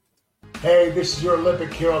Hey, this is your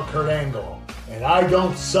Olympic hero, Kurt Angle, and I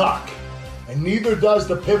don't suck, and neither does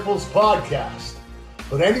the Piffles podcast.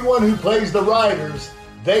 But anyone who plays the Riders,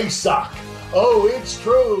 they suck. Oh, it's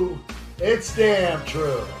true. It's damn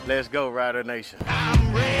true. Let's go, Rider Nation.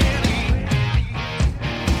 I'm ready.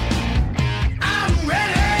 I'm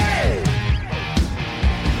ready.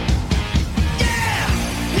 Yeah,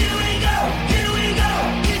 here we go.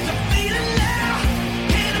 Get the feeling now.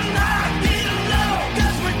 Get 'em high, get 'em low,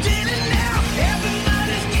 'cause we're dealing now.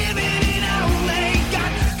 Everybody's giving it all they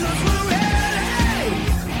got, 'cause we're ready.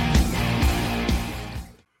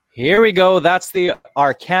 Here we go. That's the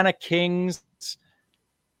Arcana Kings.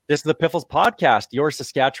 This is the Piffles podcast, your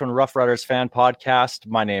Saskatchewan Roughriders fan podcast.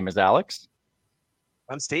 My name is Alex.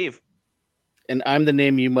 I'm Steve. And I'm the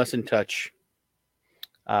name you mustn't touch.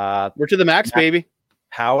 We're to the max, baby.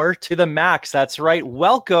 Power to the max. That's right.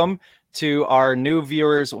 Welcome to our new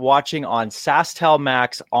viewers watching on SaskTel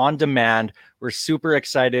Max on demand. We're super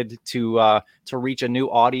excited to reach a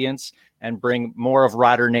new audience and bring more of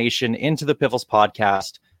Rider Nation into the Piffles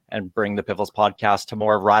podcast and bring the Piffles podcast to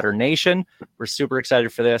more of Rider Nation. We're super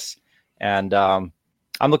excited for this. And I'm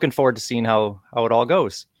looking forward to seeing how it all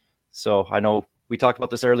goes. So I know we talked about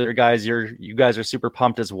this earlier, guys. You guys are super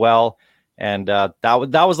pumped as well. And that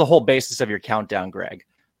was the whole basis of your countdown, Greg,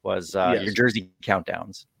 was Yes. your jersey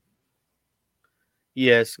countdowns.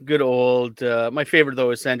 Yes, good old. My favorite,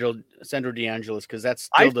 though, is Sandro DeAngelis, because that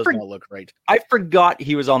still does not look right. I forgot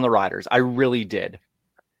he was on the Riders. I really did.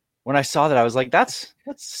 When I saw that, I was like, that's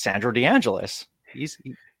Sandro DeAngelis. He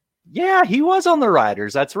was on the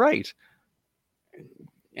Riders. That's right.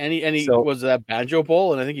 And he was that Banjo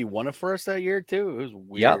Bowl, and I think he won it for us that year, too. It was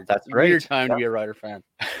weird. Yeah, that's right. Weird time to be a Rider fan.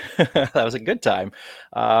 That was a good time.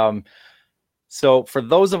 So for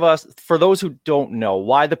those who don't know,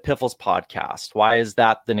 why the Piffles podcast? Why is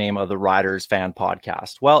that the name of the Riders fan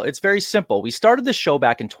podcast? Well, it's very simple. We started the show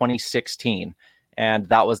back in 2016, and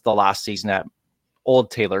that was the last season at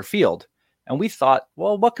Old Taylor Field. And we thought,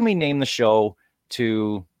 well, what can we name the show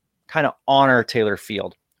to kind of honor Taylor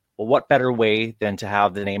Field? Well, what better way than to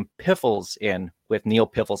have the name Piffles in with Neil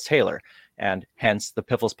Piffles Taylor, and hence the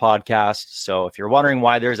Piffles podcast. So if you're wondering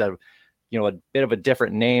why there's a bit of a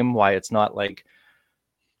different name, why it's not like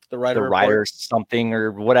the Rider something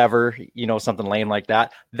or whatever, something lame like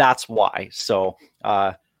that, that's why. So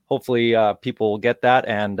hopefully people will get that.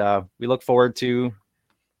 And we look forward to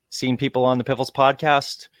seeing people on the Piffles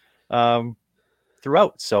podcast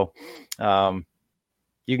throughout. So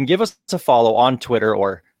you can give us a follow on Twitter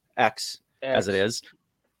or X. As it is,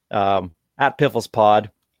 at Piffles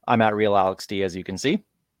Pod. I'm at Real Alex D, as you can see.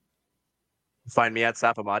 Find me at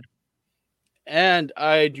Sapamod. And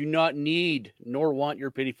I do not need nor want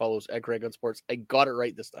your pity follows at Greg on Sports. I got it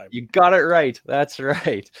right this time. You got it right. That's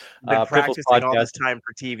right. Been practicing all this time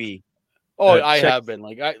for TV. Oh, I have been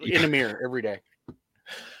in the mirror every day.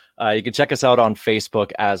 You can check us out on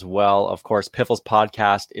Facebook as well. Of course, Piffles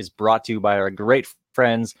Podcast is brought to you by our great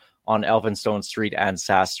friends on Elphinstone Street and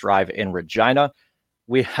Sass Drive in Regina.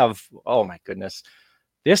 We have, oh my goodness,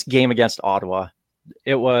 this game against Ottawa.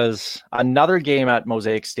 It was another game at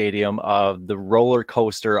Mosaic Stadium of the roller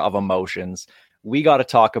coaster of emotions. We got to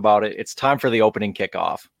talk about it. It's time for the opening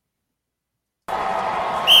kickoff.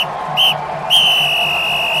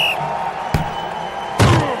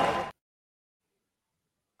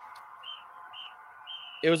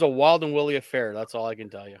 It was a wild and woolly affair. That's all I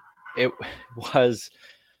can tell you. It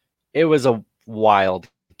was a wild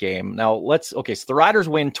game. Now so the Riders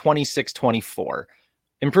win 26-24,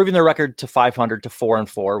 improving their record to 500 to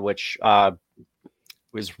 4-4, which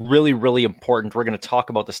was really, really important. We're going to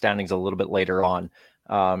talk about the standings a little bit later on,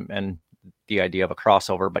 and the idea of a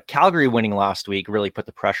crossover. But Calgary winning last week really put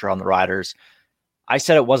the pressure on the Riders. I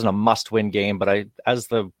said it wasn't a must-win game, but as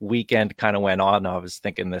the weekend kind of went on, I was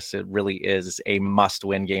thinking it really is a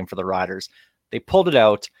must-win game for the Riders. They pulled it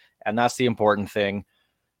out, and that's the important thing.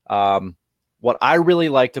 What I really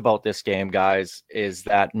liked about this game, guys, is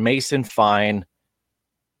that Mason Fine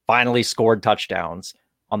finally scored touchdowns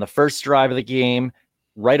on the first drive of the game,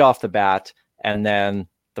 right off the bat, and then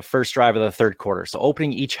the first drive of the third quarter. So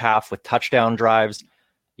opening each half with touchdown drives,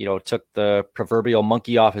 took the proverbial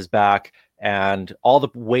monkey off his back, and all the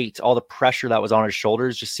weight, all the pressure that was on his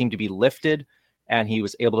shoulders just seemed to be lifted, and he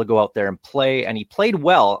was able to go out there and play, and he played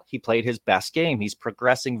well. He played his best game. He's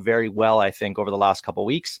progressing very well, I think, over the last couple of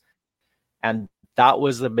weeks. And that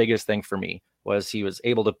was the biggest thing for me, was he was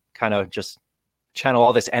able to kind of just channel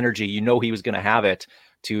all this energy. He was going to have it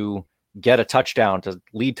to get a touchdown, to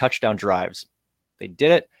lead touchdown drives. They did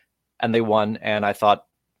it, and they won, and I thought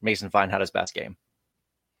Mason Fine had his best game.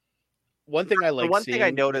 One thing I like thing I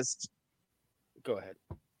noticed... Go ahead.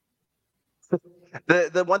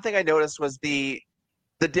 The one thing I noticed was the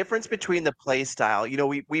difference between the play style. You know,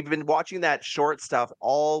 we've been watching that short stuff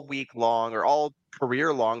all week long or all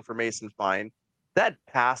career long for Mason Fine. That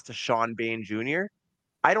pass to Sean Bain Jr.,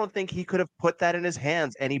 I don't think he could have put that in his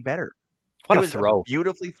hands any better. What It a was throw. a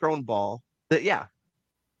beautifully thrown ball. Yeah.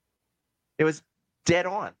 It was dead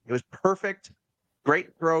on. It was perfect. Great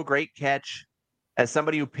throw, great catch. As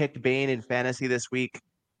somebody who picked Bain in fantasy this week,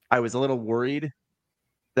 I was a little worried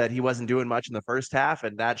that he wasn't doing much in the first half,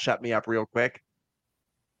 and that shut me up real quick.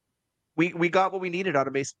 We got what we needed out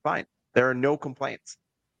of Mason Fine. There are no complaints.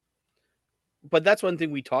 But that's one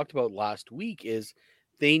thing we talked about last week is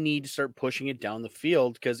they need to start pushing it down the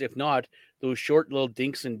field, because if not, those short little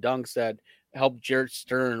dinks and dunks that helped Jarrett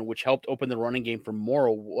Stern, which helped open the running game for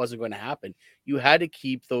Morrow, wasn't going to happen. You had to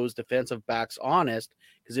keep those defensive backs honest,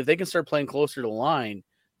 because if they can start playing closer to the line,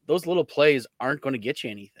 those little plays aren't going to get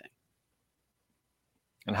you anything.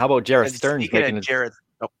 And how about Jarrett And Stern speaking of Jarrett,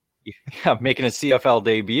 making his CFL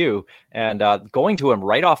debut and going to him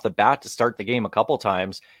right off the bat to start the game a couple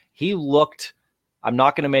times? He looked, I'm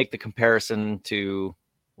not going to make the comparison to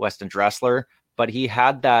Weston Dressler, but he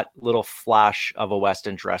had that little flash of a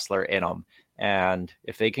Weston Dressler in him. And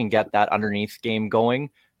if they can get that underneath game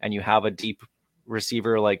going and you have a deep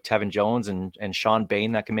receiver like Tevin Jones and Sean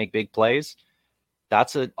Bain that can make big plays,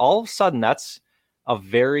 all of a sudden, that's a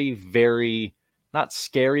very, very not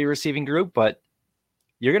scary receiving group, but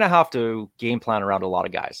you're going to have to game plan around a lot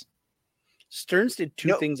of guys. Stearns did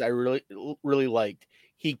two things I really, really liked.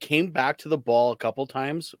 He came back to the ball a couple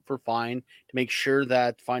times for Fine to make sure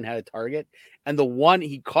that Fine had a target. And the one,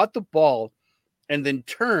 he caught the ball and then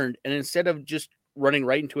turned, and instead of just running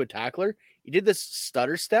right into a tackler, he did this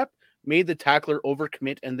stutter step, made the tackler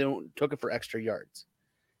overcommit, and then took it for extra yards.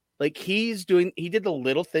 Like he did the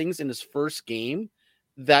little things in his first game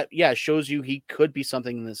that, shows you he could be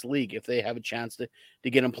something in this league if they have a chance to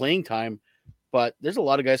get him playing time. But there's a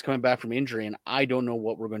lot of guys coming back from injury, and I don't know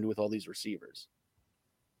what we're going to do with all these receivers.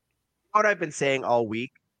 What I've been saying all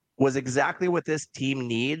week was exactly what this team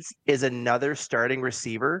needs is another starting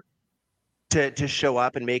receiver to show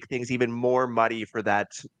up and make things even more muddy for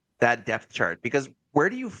that depth chart. Because where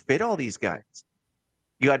do you fit all these guys?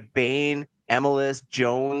 You got Bain, Emelis,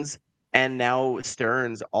 Jones, and now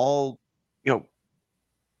Stearns, all,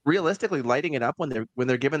 realistically lighting it up when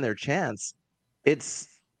they're given their chance.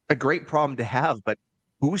 It's a great problem to have, but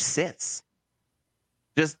who sits?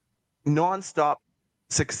 Just nonstop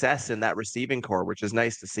success in that receiving core, which is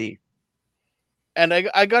nice to see. And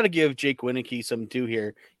I got to give Jake Winicky some too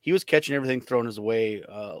here. He was catching everything thrown his way.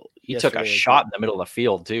 He took a shot in the middle of the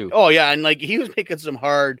field too. Oh yeah, and he was making some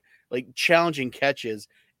hard, challenging catches.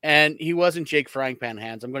 And he wasn't Jake Frying Pan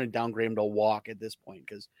Hands. I'm going to downgrade him to a walk at this point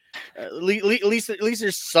because at least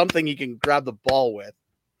there's something he can grab the ball with.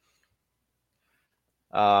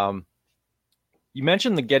 You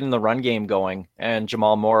mentioned getting the run game going, and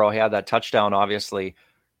Jamal Morrow had that touchdown, obviously.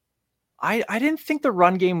 I didn't think the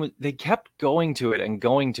run game, they kept going to it and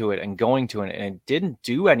going to it and going to it, and it didn't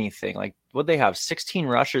do anything. Would they have 16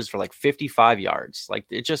 rushes for 55 yards?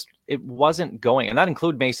 It wasn't going. And that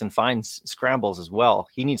include Mason Fine's scrambles as well.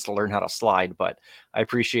 He needs to learn how to slide, but I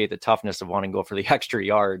appreciate the toughness of wanting to go for the extra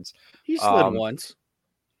yards. He slid once.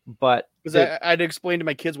 But because I'd explain to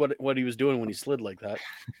my kids what he was doing when he slid like that.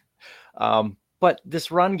 But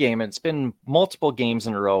this run game, it's been multiple games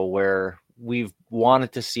in a row where we've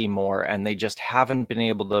wanted to see more, and they just haven't been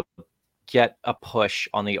able to get a push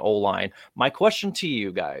on the O-line. My question to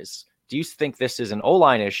you guys, do you think this is an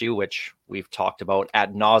O-line issue, which we've talked about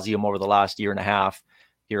ad nauseum over the last year and a half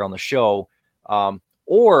here on the show,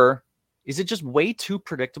 or is it just way too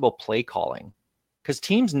predictable play calling? Because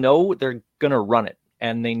teams know they're going to run it,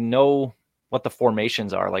 and they know what the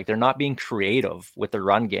formations are. They're not being creative with the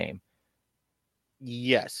run game.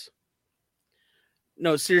 Yes.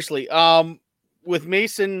 No, seriously. With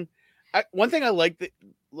Mason, one thing I like that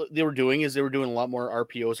they were doing is they were doing a lot more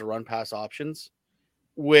RPOs or run pass options,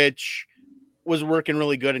 which was working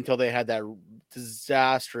really good until they had that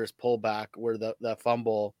disastrous pullback where that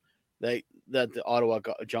fumble that the Ottawa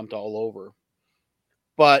jumped all over.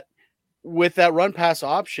 But with that run pass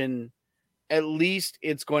option, at least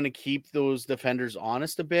it's going to keep those defenders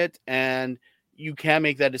honest a bit, and you can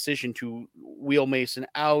make that decision to wheel Mason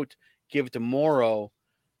out, give it to Morrow.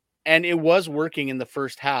 And it was working in the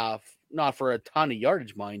first half, not for a ton of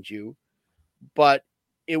yardage, mind you, but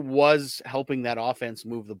it was helping that offense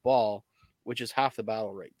move the ball, which is half the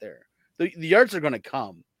battle right there. The yards are going to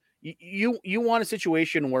come. You want a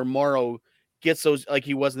situation where Morrow gets those, like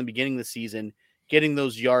he was in the beginning of the season, getting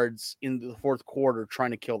those yards in the fourth quarter,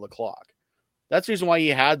 trying to kill the clock. That's the reason why he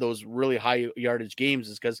had those really high yardage games,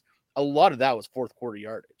 is because a lot of that was fourth quarter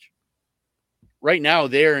yardage. Right now,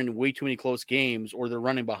 they're in way too many close games, or they're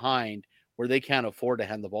running behind where they can't afford to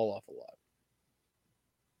hand the ball off a lot.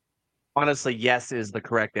 Honestly, yes is the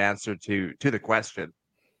correct answer to the question.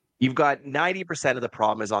 You've got 90% of the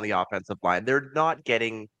problem is on the offensive line. They're not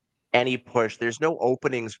getting any push. There's no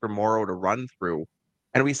openings for Morrow to run through.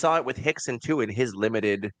 And we saw it with Hickson, too, in his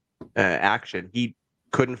limited action. He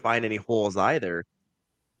couldn't find any holes either.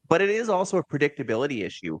 But it is also a predictability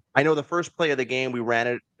issue. I know the first play of the game, we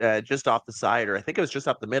ran it just off the side, or I think it was just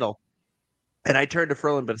up the middle. And I turned to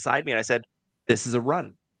Ferland beside me and I said, this is a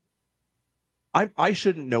run. I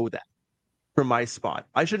shouldn't know that from my spot.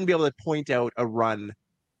 I shouldn't be able to point out a run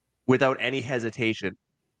without any hesitation.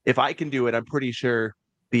 If I can do it, I'm pretty sure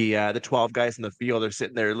the 12 guys in the field are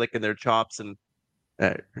sitting there licking their chops and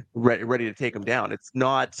ready to take them down. It's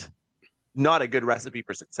not a good recipe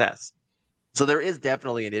for success. So there is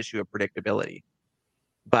definitely an issue of predictability.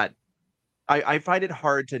 But I find it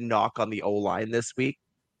hard to knock on the O-line this week,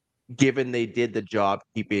 given they did the job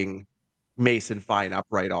keeping Mason Fine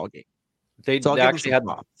upright all game. They So I'll give them actually some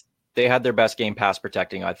props. they had their best game pass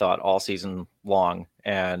protecting, I thought, all season long.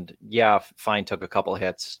 And yeah, Fine took a couple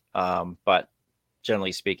hits, but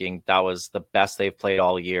generally speaking, that was the best they've played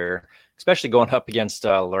all year, especially going up against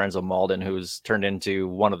Lorenzo Malden, who's turned into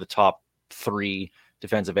one of the top 3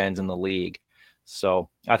 defensive ends in the league. So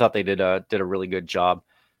I thought they did a really good job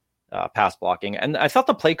pass blocking. And I thought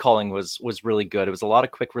the play calling was really good. It was a lot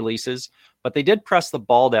of quick releases, but they did press the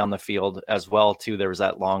ball down the field as well, too. There was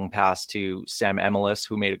that long pass to Sam Emelis,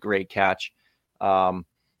 who made a great catch.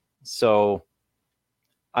 So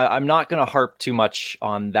I'm not going to harp too much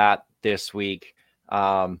on that this week,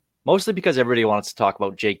 mostly because everybody wants to talk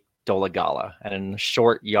about Jake Dolegala and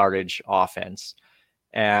short yardage offense.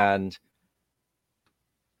 And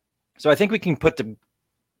so I think we can put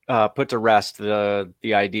to rest the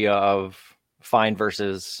idea of Fine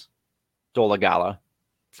versus Dolegala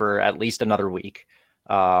for at least another week.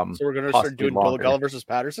 So we're going to start doing Dolegala versus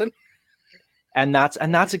Patterson? And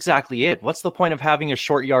that's exactly it. What's the point of having a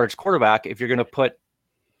short yardage quarterback if you're going to put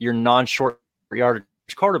your non-short yardage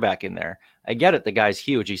quarterback in there? I get it. The guy's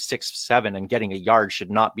huge. He's 6'7", and getting a yard should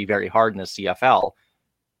not be very hard in the CFL.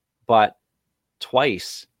 But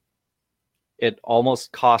twice, it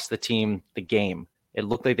almost cost the team the game. It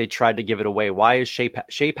looked like they tried to give it away. Why is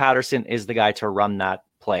Shea Patterson is the guy to run that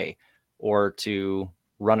play or to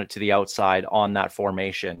run it to the outside on that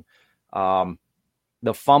formation?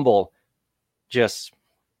 The fumble just,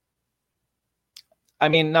 I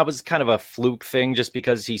mean, that was kind of a fluke thing just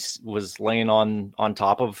because he was laying on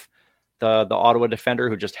top of the Ottawa defender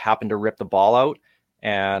who just happened to rip the ball out.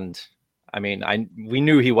 And I mean, we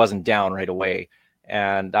knew he wasn't down right away.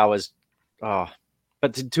 And that was,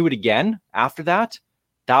 but to do it again after that,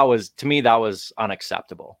 to me, that was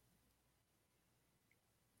unacceptable.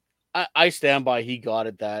 I stand by he got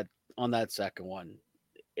it on that second one.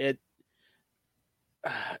 It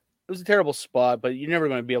was a terrible spot, but you're never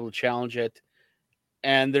going to be able to challenge it.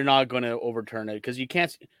 And they're not going to overturn it because you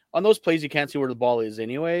can't, on those plays, you can't see where the ball is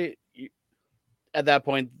anyway. At that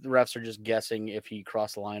point, the refs are just guessing if he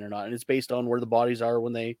crossed the line or not. And it's based on where the bodies are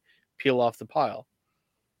when they peel off the pile.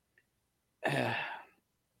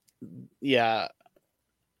 Yeah.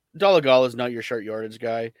 Dolegala is not your short yardage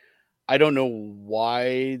guy. I don't know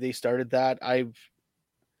why they started that. I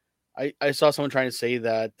saw someone trying to say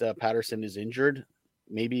that Patterson is injured.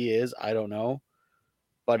 Maybe he is. I don't know.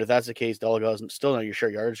 But if that's the case, Dolegala is still not your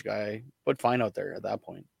short yardage guy. Put Fine out there at that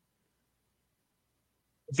point.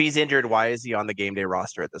 If he's injured, why is he on the game day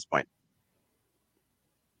roster at this point?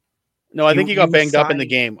 No, I think he got banged up in the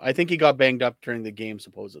game. I think he got banged up during the game,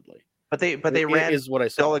 supposedly. But they ran is what I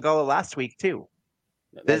saw. Dolegala last week too.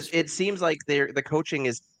 It seems like the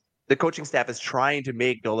coaching staff is trying to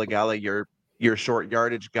make Dolegala your short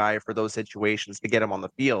yardage guy for those situations to get him on the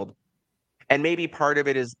field. And maybe part of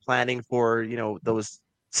it is planning for, those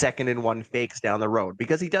 2nd and 1 fakes down the road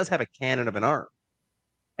because he does have a cannon of an arm.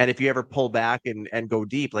 And if you ever pull back and go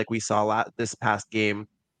deep, like we saw this past game,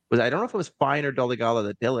 I don't know if it was Fine or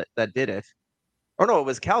Dolegala that did it. Or no, it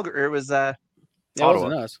was Calgary. It was Ottawa. It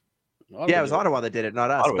wasn't us. Yeah, it was Ottawa that did it,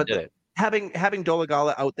 not us. Ottawa but did it. Having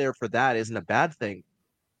Dolegala out there for that isn't a bad thing.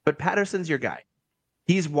 But Patterson's your guy.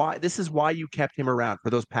 This is why you kept him around for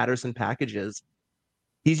those Patterson packages.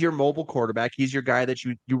 He's your mobile quarterback. He's your guy that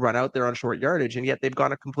you run out there on short yardage, and yet they've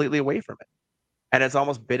gone completely away from it. And it's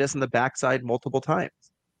almost bit us in the backside multiple times.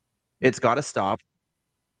 It's got to stop.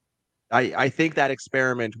 I think that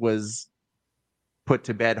experiment was put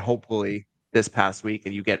to bed, hopefully, this past week,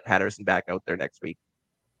 and you get Patterson back out there next week.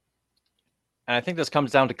 And I think this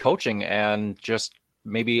comes down to coaching and just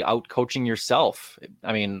maybe out coaching yourself.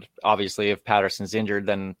 I mean, obviously, if Patterson's injured,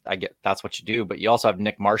 then I get that's what you do. But you also have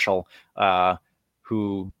Nick Marshall,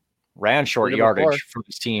 who ran short Did it before. yardage for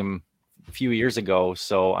his team a few years ago.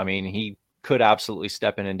 So, I mean, he could absolutely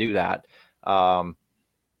step in and do that. But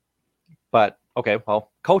okay,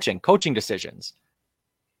 well, coaching decisions.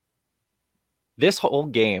 This whole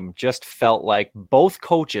game just felt like both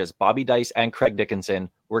coaches, Bobby Dice and Craig Dickinson,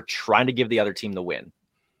 were trying to give the other team the win.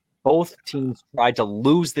 Both teams tried to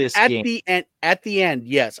lose this game. At the end,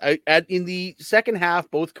 yes. In the second half,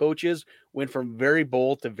 both coaches went from very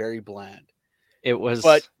bold to very bland. It was,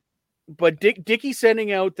 but Dickey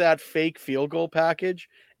sending out that fake field goal package,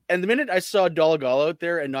 and the minute I saw Dolegala out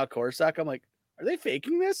there and not Korsak, I'm like, are they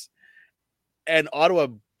faking this? And Ottawa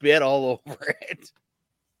bit all over it.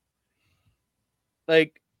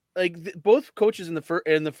 Both coaches in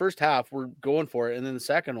the first half were going for it, and then the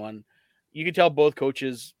second one, you could tell both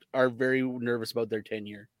coaches are very nervous about their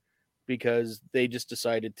tenure because they just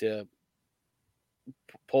decided to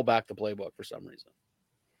pull back the playbook for some reason.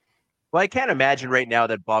 Well, I can't imagine right now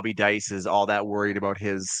that Bobby Dice is all that worried about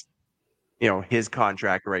his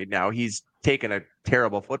contract right now. He's taken a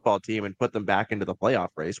terrible football team and put them back into the playoff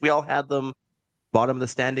race. We all had them bottom of the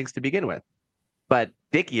standings to begin with. But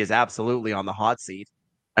Dickey is absolutely on the hot seat.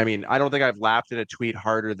 I mean, I don't think I've laughed at a tweet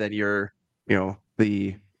harder than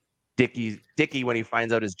the Dickey when he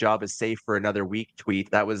finds out his job is safe for another week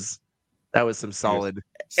tweet. That was some solid.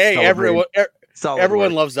 Hey, everyone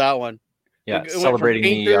work. loves that one. Yeah, It went from celebrating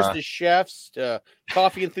painters to chefs to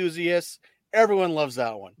coffee enthusiasts. Everyone loves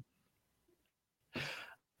that one.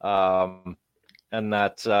 And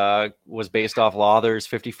that was based off Lauther's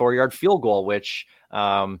 54-yard field goal, which,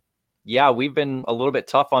 we've been a little bit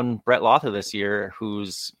tough on Brett Lauther this year,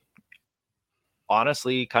 who's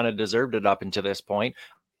honestly kind of deserved it up until this point.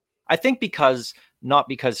 I think not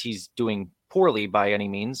because he's doing poorly by any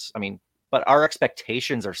means. I mean, but our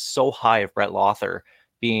expectations are so high of Brett Lauther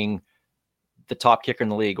being the top kicker in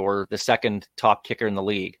the league or the second top kicker in the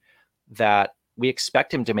league that we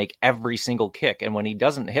expect him to make every single kick. And when he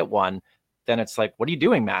doesn't hit one, then it's like, what are you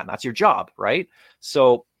doing, man? That's your job, right?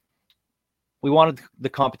 So we wanted the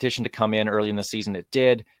competition to come in early in the season. It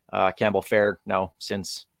did. Campbell Fair now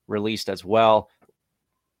since released as well.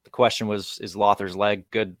 The question was, is Lauther's leg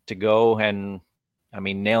good to go? And I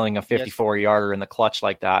mean, nailing a 54-yarder in the clutch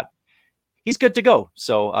like that, he's good to go.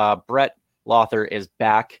 So Brett Lauther is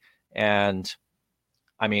back. And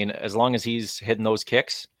I mean, as long as he's hitting those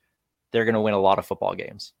kicks, they're going to win a lot of football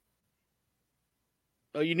games.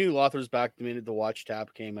 Oh, you knew Lauther's back the minute the watch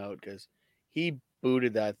tab came out because he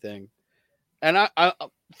booted that thing. And I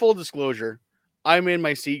full disclosure, I'm in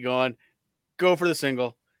my seat going, go for the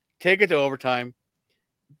single, take it to overtime.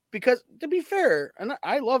 Because to be fair, and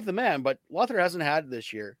I love the man, but Lauther hasn't had it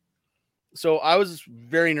this year. So I was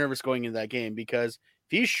very nervous going into that game because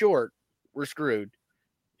if he's short, we're screwed.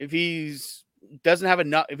 If he's doesn't have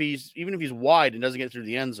enough, even if he's wide and doesn't get through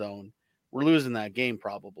the end zone, we're losing that game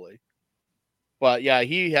probably. But yeah,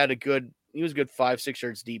 he was a good 5-6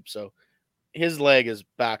 yards deep. So his leg is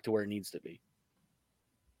back to where it needs to be.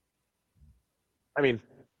 I mean,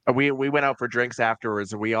 we went out for drinks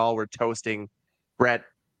afterwards and we all were toasting Brett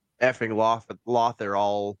effing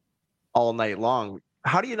Lauther all night long.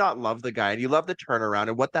 How do you not love the guy? And you love the turnaround,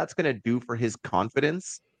 and what that's going to do for his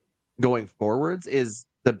confidence going forwards is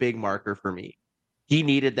the big marker for me. He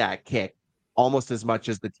needed that kick almost as much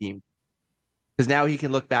as the team, because now he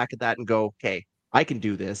can look back at that and go, okay, I can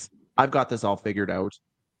do this. I've got this all figured out.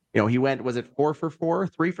 He went, was it 4 for 4,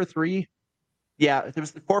 3 for 3? Yeah, it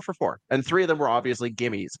was 4 for 4, and 3 of them were obviously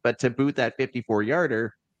gimmies. But to boot that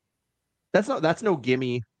 54-yarder, that's no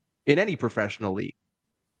gimme in any professional league.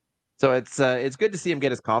 So it's good to see him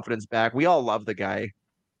get his confidence back. We all love the guy.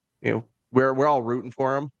 We're all rooting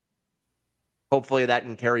for him. Hopefully that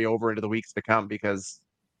can carry over into the weeks to come because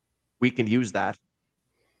we can use that.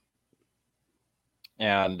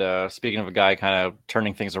 And speaking of a guy kind of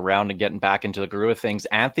turning things around and getting back into the groove of things,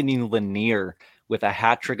 Anthony Lanier with a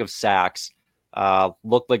hat trick of sacks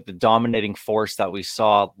looked like the dominating force that we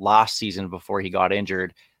saw last season before he got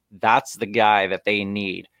injured. That's the guy that they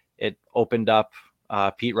need. It opened up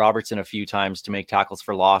Pete Robertson a few times to make tackles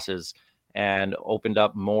for losses and opened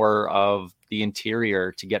up more of the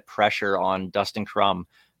interior to get pressure on Dustin Crum.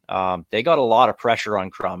 They got a lot of pressure on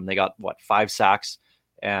Crum. They got 5 sacks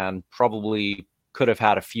and probably could have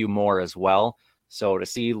had a few more as well. So to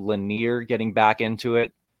see Lanier getting back into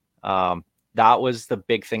it, that was the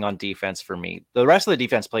big thing on defense for me. The rest of the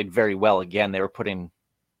defense played very well. Again, they were put in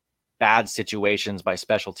bad situations by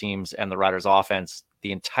special teams and the Riders offense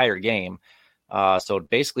the entire game. So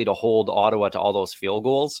basically to hold Ottawa to all those field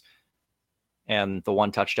goals and the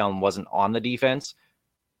one touchdown wasn't on the defense.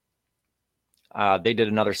 They did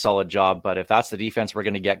another solid job, but if that's the defense we're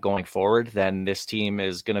going to get going forward, then this team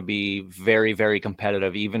is going to be very, very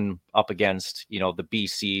competitive, even up against, the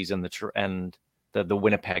BCs and the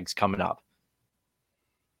Winnipegs coming up.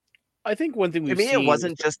 I think one thing To we've me, seen it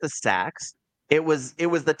wasn't just the sacks. It was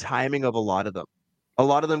the timing of a lot of them. A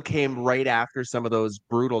lot of them came right after some of those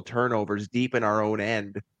brutal turnovers deep in our own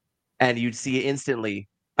end, and you'd see it instantly.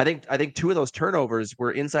 I think two of those turnovers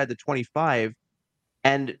were inside the 25,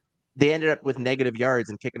 and they ended up with negative yards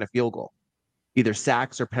and kicking a field goal, either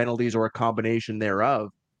sacks or penalties or a combination thereof.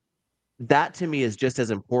 That to me is just as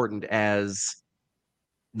important as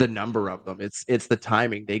the number of them. It's the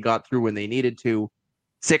timing. They got through when they needed to.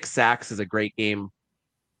 6 sacks is a great game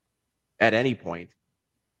at any point.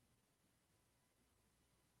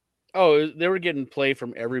 Oh, they were getting play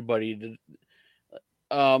from everybody.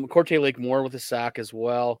 Corte Lake Moore with a sack as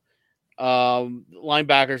well.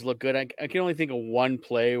 Linebackers look good. I can only think of one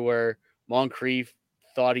play where Moncrief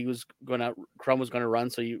thought Crum was going to run,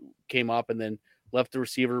 so he came up and then left the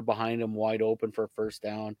receiver behind him wide open for a first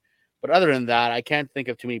down. But other than that, I can't think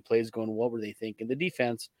of too many plays going, what were they thinking? The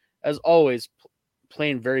defense, as always,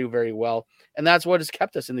 playing very, very well. And that's what has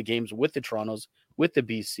kept us in the games with the Torontos, with the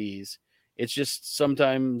BCs. It's just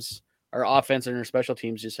sometimes our offense and our special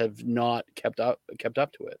teams just have not kept up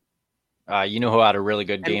to it. Who had a really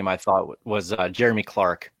good game, I thought, was Jeremy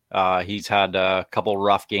Clark. He's had a couple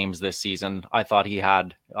rough games this season. I thought he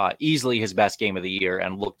had easily his best game of the year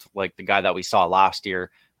and looked like the guy that we saw last year,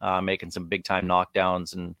 making some big-time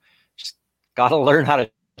knockdowns, and just got to learn how to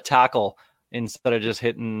tackle instead of just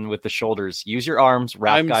hitting with the shoulders. Use your arms,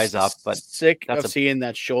 wrap guys up. But sick of seeing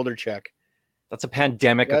that shoulder check. That's a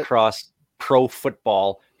pandemic across pro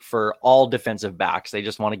football for all defensive backs. They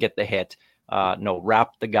just want to get the hit. No,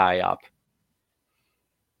 wrap the guy up.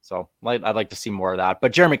 So I'd like to see more of that.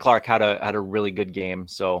 But Jeremy Clark had a really good game.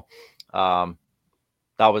 So that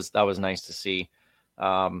was nice to see.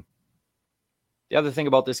 The other thing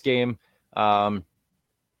about this game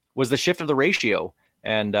was the shift of the ratio.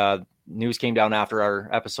 And news came down after our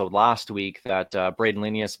episode last week that Braden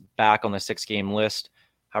Linius back on the 6-game list.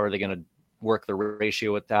 How are they going to work the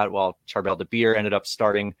ratio with that? Well, Charbel DeBeer ended up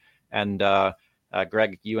starting. And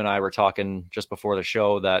Greg, you and I were talking just before the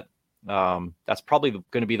show that that's probably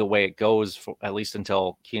going to be the way it goes, at least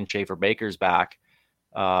until Kean Schaefer-Baker's back,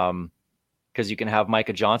 because you can have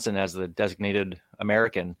Micah Johnson as the designated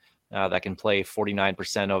American that can play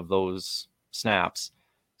 49% of those snaps.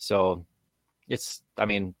 So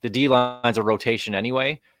the D line's a rotation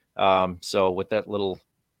anyway. So with that little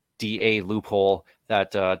DA loophole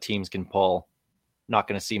that teams can pull, not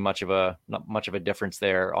going to see not much of a difference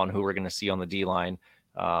there on who we're going to see on the D line.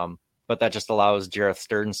 But that just allows Jareth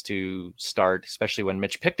Stearns to start, especially when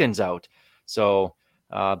Mitch Picton's out. So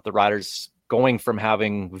the Riders going from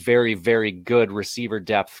having very, very good receiver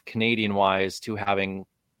depth Canadian-wise to having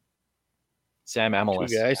Sam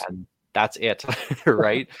Amelis, and that's it,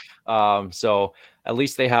 right? So at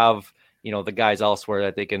least they have, the guys elsewhere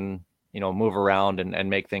that they can, move around and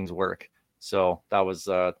make things work. So that was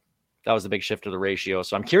the big shift of the ratio.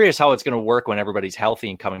 So I'm curious how it's going to work when everybody's healthy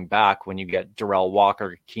and coming back, when you get Darrell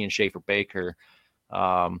Walker, Kean Schaefer-Baker,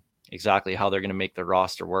 exactly how they're going to make the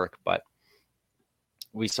roster work. But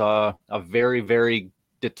we saw a very, very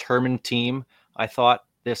determined team, I thought,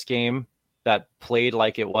 this game that played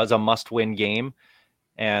like it was a must-win game,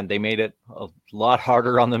 and they made it a lot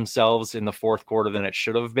harder on themselves in the fourth quarter than it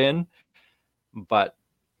should have been. But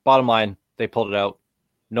bottom line, they pulled it out.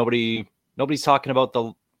 Nobody's talking about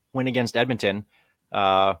the win against Edmonton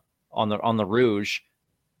on the Rouge,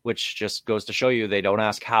 which just goes to show you they don't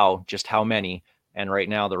ask how, just how many. And right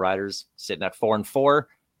now the Riders sitting at 4-4,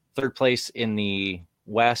 third place in the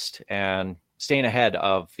West, and staying ahead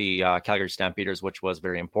of the Calgary Stampeders, which was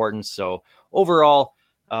very important. So overall,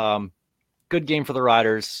 good game for the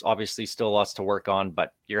Riders. Obviously still lots to work on,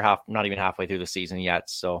 but you're not even halfway through the season yet.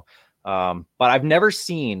 So, but I've never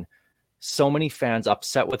seen so many fans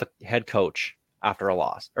upset with a head coach after a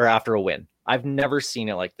loss or after a win. I've never seen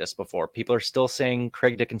it like this before. People are still saying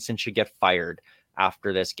Craig Dickinson should get fired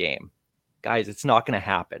after this game. Guys, it's not going to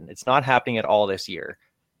happen. It's not happening at all this year.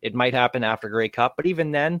 It might happen after Grey Cup, but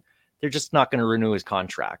even then, they're just not going to renew his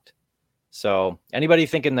contract. So anybody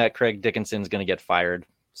thinking that Craig Dickinson's going to get fired,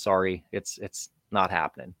 sorry, it's not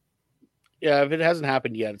happening. Yeah, if it hasn't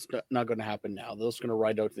happened yet, it's not going to happen now. Those are going to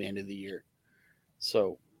ride out to the end of the year.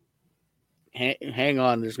 So hang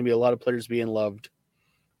on. There's going to be a lot of players being loved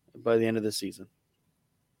by the end of the season.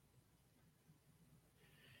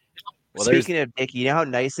 Well, speaking of Dick, you know how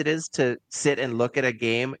nice it is to sit and look at a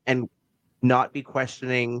game and not be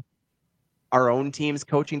questioning our own team's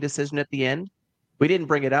coaching decision at the end. We didn't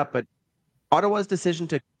bring it up, but Ottawa's decision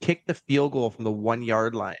to kick the field goal from the 1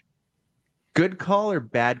 yard line. Good call or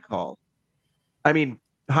bad call? I mean,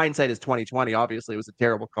 hindsight is 2020. Obviously, it was a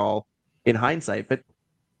terrible call in hindsight, but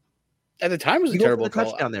At the time, it was a you go for terrible the call.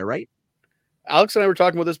 touchdown there, right? Alex and I were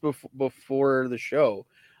talking about this before the show.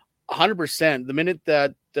 100%. The minute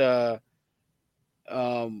that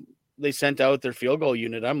they sent out their field goal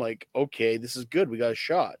unit, I'm like, okay, this is good. We got a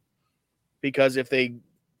shot. Because if they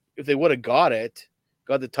would have got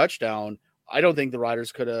the touchdown, I don't think the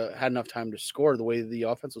Riders could have had enough time to score the way the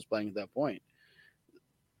offense was playing at that point.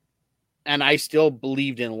 And I still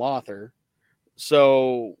believed in Lauther.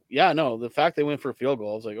 So, yeah, no, the fact they went for a field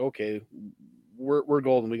goal, I was like, okay, we're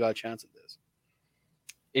golden. We got a chance at this.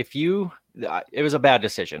 It was a bad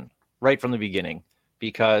decision right from the beginning,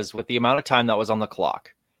 because with the amount of time that was on the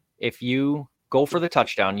clock, if you go for the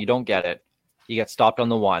touchdown, you don't get it, you get stopped on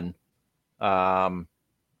the 1,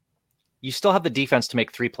 you still have the defense to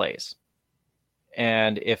make 3 plays.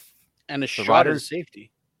 And a shot Riders, at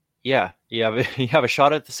safety. Yeah, you have a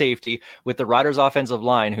shot at the safety with the Riders' offensive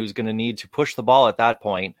line, who's going to need to push the ball at that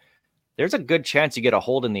point. There's a good chance you get a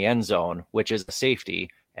hold in the end zone, which is the safety,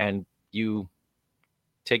 and you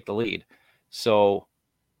take the lead. So,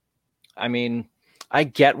 I mean, I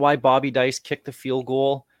get why Bobby Dice kicked the field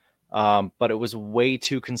goal, but it was way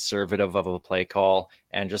too conservative of a play call.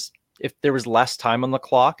 And just if there was less time on the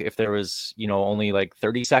clock, if there was, only like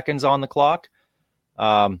 30 seconds on the clock,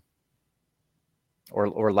 or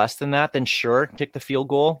less than that, then sure, kick the field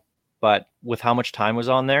goal. But with how much time was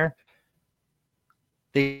on there,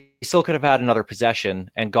 they still could have had another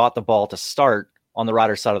possession and got the ball to start on the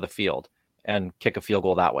Riders' side of the field and kick a field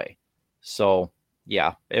goal that way. So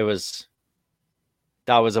yeah, that was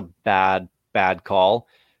a bad call.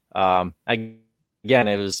 Again,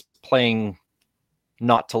 it was playing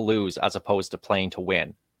not to lose as opposed to playing to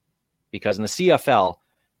win, because in the CFL,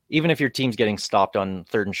 even if your team's getting stopped on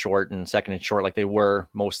 3rd and short and 2nd and short, like they were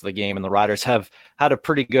most of the game, and the Riders have had a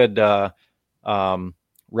pretty good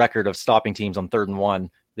record of stopping teams on 3rd and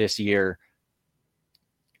 1 this year,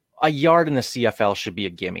 a yard in the CFL should be a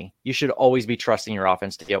gimme. You should always be trusting your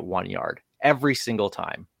offense to get 1 yard every single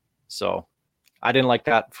time. So I didn't like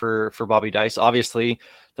that for Bobby Dice. Obviously,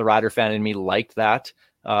 the Rider fan in me liked that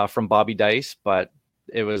from Bobby Dice, but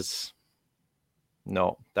it was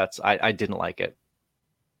I didn't like it.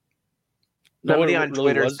 Somebody on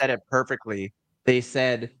Twitter said it perfectly. They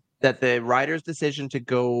said that the Riders' decision to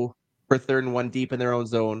go for 3rd and 1 deep in their own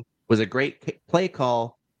zone was a great play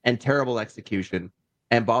call and terrible execution.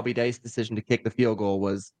 And Bobby Dice's decision to kick the field goal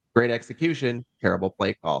was great execution, terrible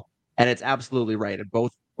play call. And it's absolutely right. And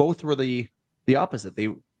both were the opposite. They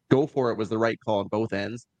go for it was the right call on both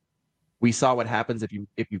ends. We saw what happens if you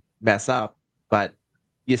mess up, but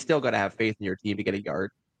you still got to have faith in your team to get a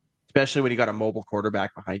yard, especially when you got a mobile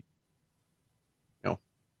quarterback behind.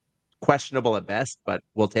 Questionable at best, but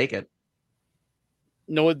we'll take it.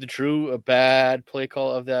 Know what the bad play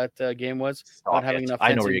call of that game was? Not having enough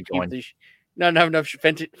fencing. I know where you're going. Not having enough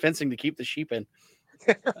fencing to keep the sheep in.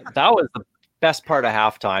 That was the best part of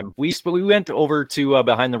halftime. We went over to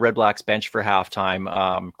behind the Redblacks bench for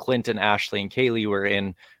halftime. Clinton, Ashley, and Kaylee were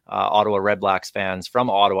in Ottawa Redblacks fans from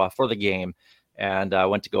Ottawa for the game, and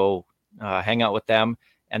went to go hang out with them.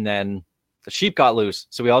 And then the sheep got loose,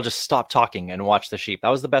 so we all just stopped talking and watched the sheep. That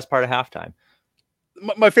was the best part of halftime.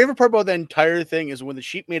 My favorite part about the entire thing is when the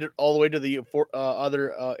sheep made it all the way to the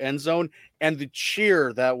other end zone, and the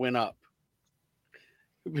cheer that went up.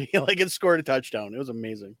 Like it scored a touchdown. It was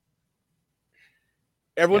amazing.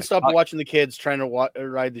 Everyone stopped watching the kids trying to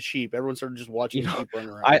ride the sheep. Everyone started just watching the sheep run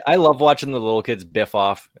around. I love watching the little kids biff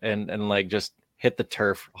off and like just hit the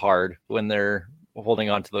turf hard when they're holding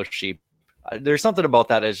on to those sheep. There's something about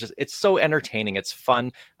that. It's so entertaining. It's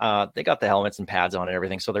fun. They got the helmets and pads on and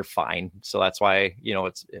everything, so they're fine. So that's why,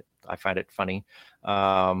 I find it funny. But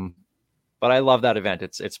I love that event.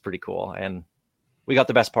 It's pretty cool. And we got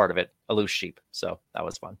the best part of it, a loose sheep. So that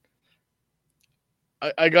was fun.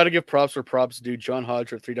 I got to give props where props due. John Hodge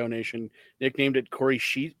for 3 Down Nation nicknamed it Corey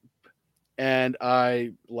Sheep, and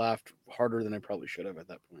I laughed harder than I probably should have at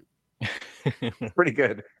that point. Pretty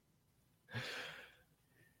good.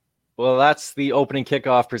 Well, that's the opening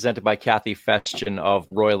kickoff presented by Kathy Festian of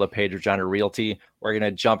Royal LePage Regina Realty. We're going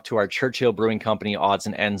to jump to our Churchill Brewing Company odds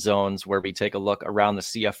and end zones, where we take a look around the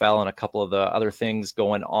CFL and a couple of the other things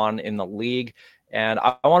going on in the league. And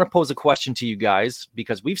I want to pose a question to you guys,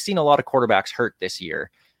 because we've seen a lot of quarterbacks hurt this year.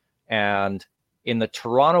 And in the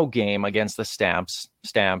Toronto game against the Stamps,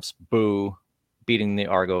 boo, beating the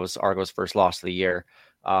Argos first loss of the year.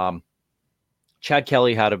 Chad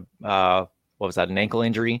Kelly had an ankle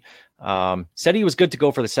injury. Said he was good to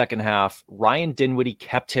go for the second half. Ryan Dinwiddie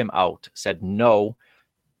kept him out, said, no,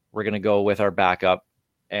 we're going to go with our backup.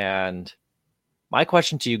 And my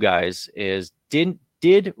question to you guys is,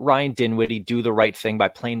 did Ryan Dinwiddie do the right thing by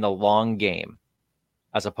playing the long game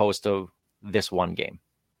as opposed to this one game?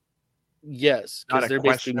 Yes, Not because a they're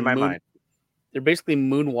question in my mind. they're basically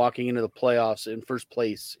moonwalking into the playoffs in first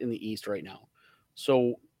place in the East right now.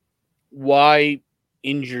 So why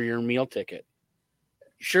injure your meal ticket?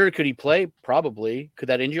 Sure, could he play? Probably. Could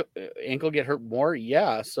that ankle get hurt more?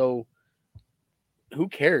 Yeah. So who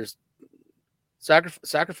cares?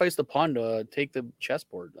 Sacrifice the pawn to take the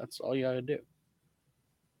chessboard. That's all you got to do.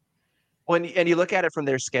 And you look at it from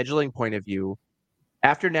their scheduling point of view,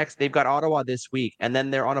 after next, they've got Ottawa this week, and then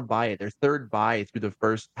they're on a bye, their third bye through the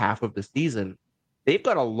first half of the season. They've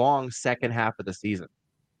got a long second half of the season.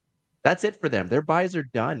 That's it for them. Their byes are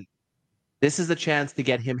done. This is a chance to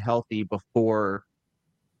get him healthy before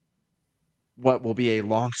what will be a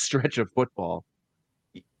long stretch of football.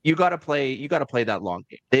 You got to play that long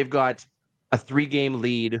game. They've got a 3-game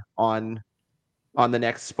lead on the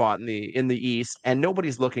next spot in the East, and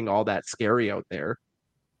nobody's looking all that scary out there.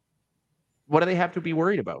 What do they have to be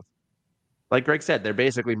worried about? Like Greg said, they're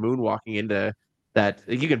basically moonwalking into that.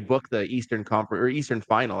 You can book the Eastern Conference or Eastern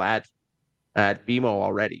Final at BMO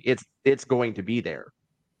already. It's going to be there.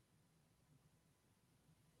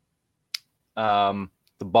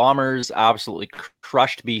 The Bombers absolutely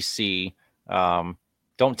crushed BC.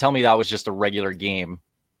 Don't tell me that was just a regular game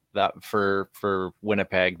that for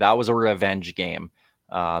Winnipeg. That was a revenge game.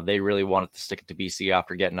 They really wanted to stick it to BC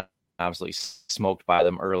after getting absolutely smoked by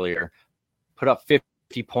them earlier. Put up 50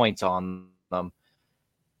 points on them.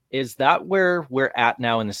 Is that where we're at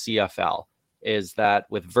now in the CFL? Is that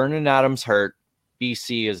with Vernon Adams hurt,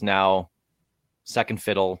 BC is now second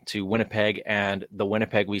fiddle to Winnipeg, and the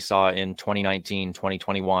Winnipeg we saw in 2019,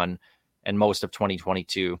 2021, and most of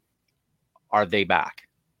 2022. Are they back?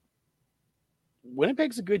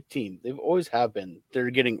 Winnipeg's a good team. They've always have been.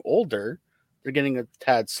 They're getting older. They're getting a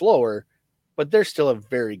tad slower, but they're still a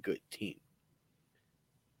very good team.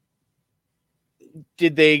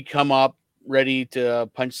 Did they come up ready to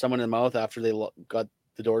punch someone in the mouth after they got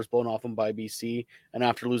the doors blown off them by BC and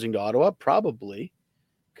after losing to Ottawa? Probably,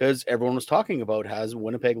 because everyone was talking about, has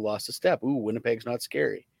Winnipeg lost a step? Ooh, Winnipeg's not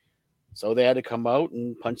scary. So they had to come out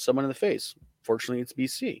and punch someone in the face. Fortunately, it's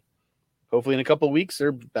BC. Hopefully in a couple of weeks,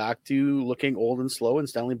 they're back to looking old and slow, and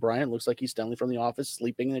Stanley Bryant looks like he's Stanley from The Office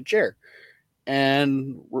sleeping in a chair.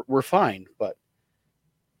 And we're fine. But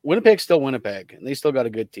Winnipeg's still Winnipeg, and they still got a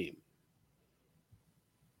good team.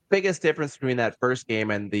 Biggest difference between that first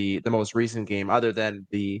game and the most recent game, other than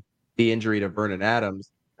the injury to Vernon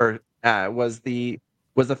Adams, was the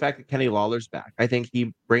fact that Kenny Lawler's back. I think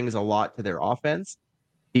he brings a lot to their offense.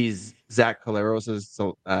 He's Zach Caleros'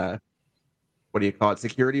 what do you call it,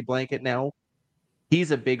 security blanket now.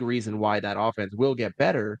 He's a big reason why that offense will get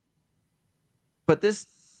better. But this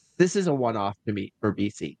is a one-off to me for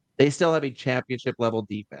BC. They still have a championship level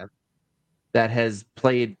defense that has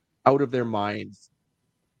played out of their minds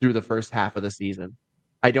through the first half of the season.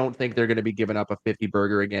 I don't think they're going to be giving up a 50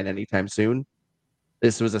 burger again anytime soon.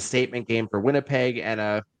 This was a statement game for Winnipeg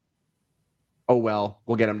and we'll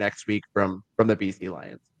get them next week from the BC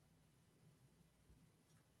Lions.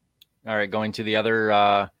 All right, going to the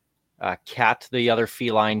other the other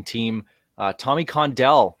feline team. Tommy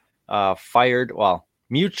Condell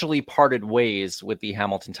mutually parted ways with the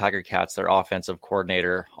Hamilton Tiger Cats, their offensive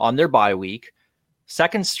coordinator, on their bye week.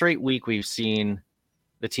 Second straight week we've seen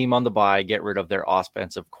the team on the bye get rid of their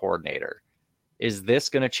offensive coordinator. Is this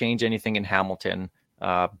going to change anything in Hamilton,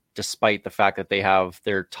 despite the fact that they have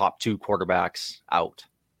their top two quarterbacks out?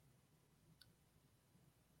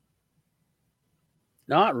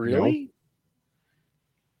 Not really.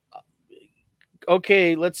 No.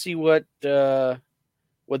 Okay, let's see what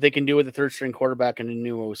they can do with the third string quarterback and a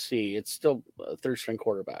new OC. It's still a third string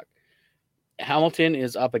quarterback. Hamilton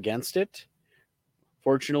is up against it.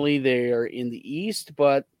 Fortunately, they are in the East,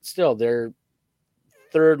 but still they're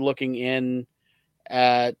third, looking in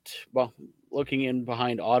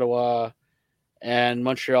behind Ottawa and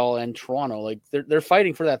Montreal and Toronto. Like they're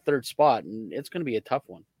fighting for that third spot, and it's going to be a tough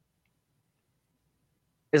one.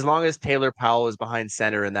 As long as Taylor Powell is behind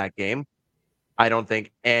center in that game, I don't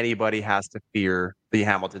think anybody has to fear the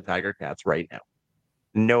Hamilton Tiger Cats right now.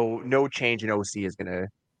 No change in OC is going to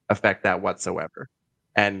affect that whatsoever.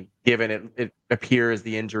 And given it appears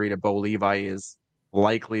the injury to Bo Levi is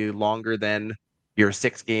likely longer than your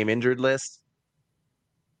 6-game injured list,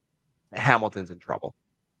 Hamilton's in trouble.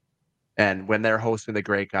 And when they're hosting the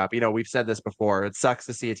Grey Cup, we've said this before, it sucks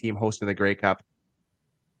to see a team hosting the Grey Cup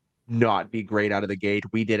not be great out of the gate.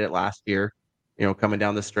 We did it last year, coming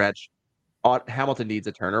down the stretch. Hamilton needs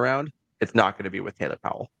a turnaround. It's not going to be with Taylor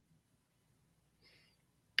Powell.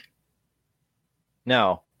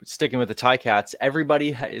 Now, sticking with the Ticats, everybody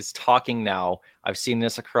is talking now. I've seen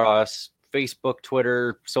this across Facebook,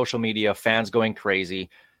 Twitter, social media, fans going crazy.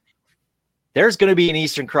 There's going to be an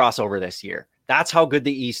Eastern crossover this year. That's how good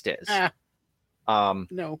the East is.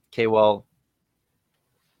 No. Okay, well,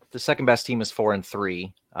 the second best team is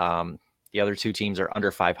 4-3. The other two teams are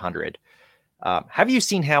under 500. Have you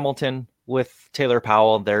seen Hamilton with Taylor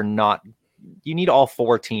Powell? They're not. You need all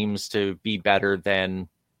four teams to be better than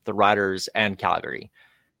the Riders and Calgary,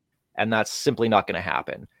 and that's simply not going to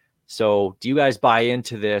happen. So, do you guys buy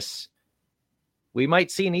into this? We might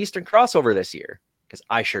see an Eastern crossover this year, because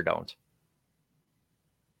I sure don't.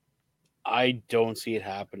 I don't see it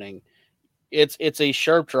happening. It's a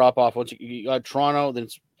sharp drop off. Once you got Toronto, then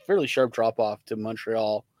it's fairly sharp drop off to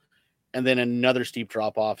Montreal, and then another steep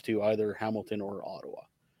drop off to either Hamilton or Ottawa.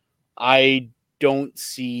 I don't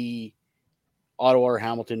see Ottawa or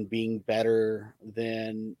Hamilton being better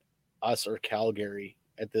than us or Calgary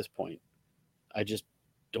at this point. I just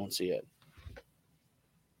don't see it.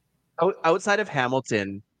 Outside of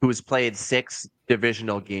Hamilton, who has played 6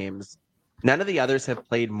 divisional games, none of the others have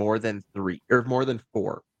played more than 3 or more than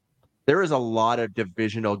 4. There is a lot of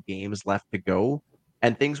divisional games left to go,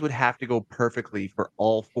 and things would have to go perfectly for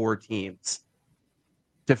all 4 teams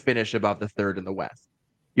to finish above the third in the West.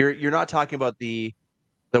 You're not talking about the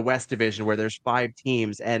West Division where there's 5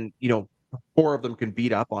 teams and 4 of them can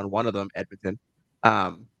beat up on one of them, Edmonton.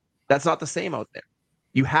 That's not the same out there.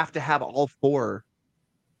 You have to have all 4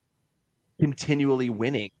 continually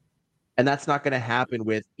winning, and that's not going to happen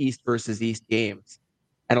with East versus East games.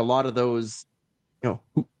 And a lot of those,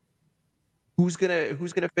 who's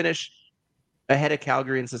gonna finish ahead of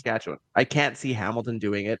Calgary and Saskatchewan? I can't see Hamilton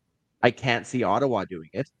doing it. I can't see Ottawa doing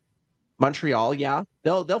it. Montreal, yeah,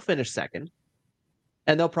 they'll finish second,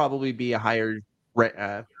 and they'll probably be a higher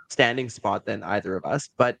standing spot than either of us.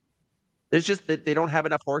 But there's just that they don't have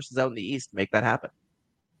enough horses out in the East to make that happen.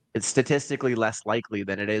 It's statistically less likely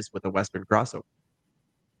than it is with a Western crossover.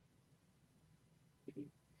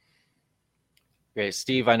 Okay,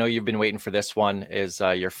 Steve, I know you've been waiting for this one. Is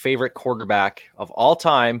your favorite quarterback of all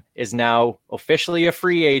time is now officially a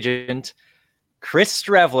free agent. Chris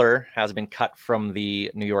Streveler has been cut from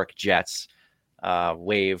the New York Jets.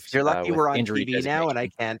 Waived. You're lucky we're on injury TV now, and I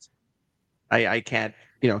can't,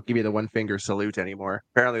 give you the one finger salute anymore.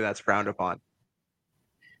 Apparently, that's frowned upon.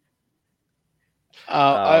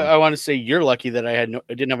 I want to say you're lucky that I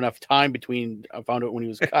didn't have enough time between I found out when he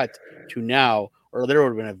was cut to now, or there would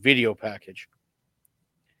have been a video package.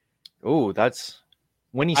 Oh, that's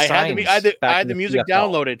when he I signs. I had the music CFL.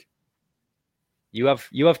 downloaded.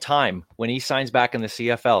 You have time when he signs back in the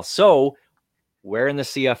CFL. So, where in the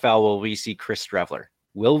CFL will we see Chris Streveler?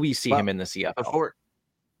 Will we see him in the CFL?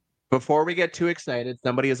 Before we get too excited,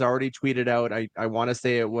 somebody has already tweeted out. I want to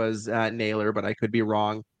say it was Naylor, but I could be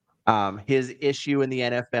wrong. His issue in the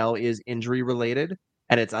NFL is injury related,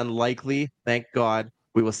 and it's unlikely, thank God,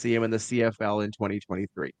 we will see him in the CFL in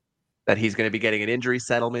 2023. That he's going to be getting an injury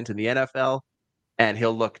settlement in the NFL, and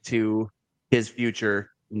he'll look to his future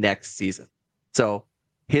next season. So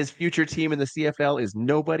his future team in the CFL is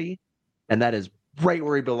nobody, and that is right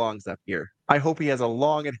where he belongs up here. I hope he has a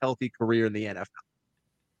long and healthy career in the NFL.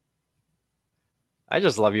 I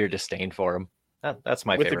just love your disdain for him. That's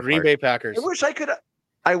my with favorite the Green part. Bay Packers.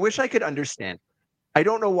 I wish I could understand. I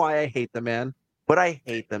don't know why I hate the man, but I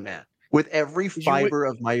hate the man with every fiber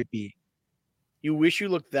of my being. You wish you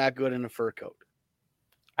looked that good in a fur coat.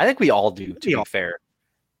 I think we all do, to be fair.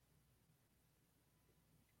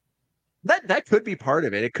 That could be part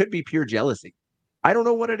of it. It could be pure jealousy. I don't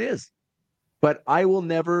know what it is, but I will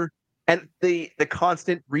never. And the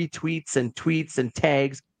constant retweets and tweets and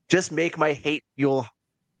tags just make my hate fuel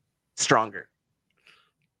stronger.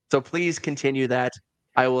 So please continue that.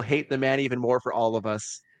 I will hate the man even more for all of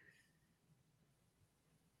us.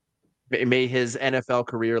 May his NFL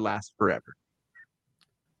career last forever.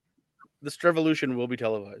 This revolution will be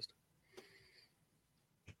televised.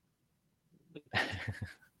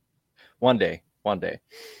 One day. All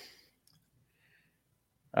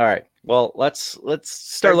right. Well, let's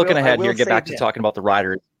start looking ahead here. Get back to talking about the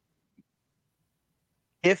Riders.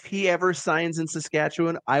 If he ever signs in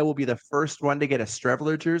Saskatchewan, I will be the first one to get a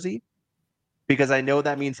Streveler jersey because I know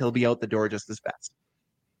that means he'll be out the door just as fast.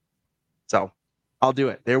 So I'll do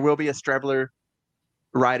it. There will be a Streveler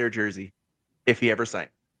Rider jersey if he ever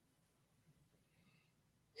signs.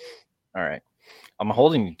 All right. I'm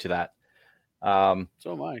holding you to that. So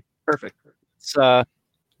am I. Perfect.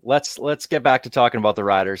 let's get back to talking about the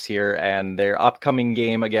Riders here and their upcoming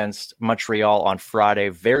game against Montreal on Friday.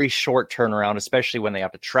 Very short turnaround, especially when they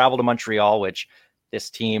have to travel to Montreal, which this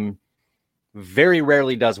team very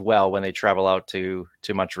rarely does well when they travel out to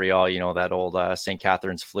Montreal. You know, that old St.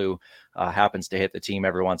 Catharines flu happens to hit the team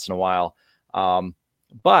every once in a while.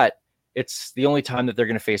 But it's the only time that they're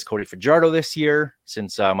going to face Cody Fajardo this year,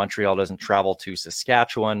 since Montreal doesn't travel to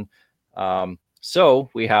Saskatchewan. So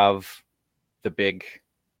we have the big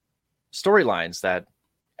storylines that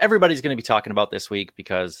everybody's going to be talking about this week,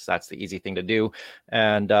 because that's the easy thing to do.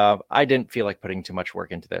 And I didn't feel like putting too much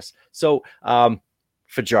work into this. So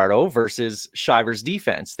Fajardo versus Shiver's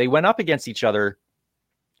defense. They went up against each other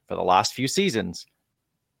for the last few seasons.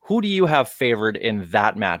 Who do you have favored in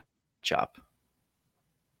that matchup?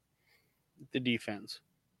 The defense.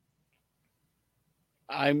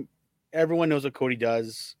 Everyone knows what Cody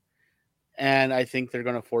does, and I think they're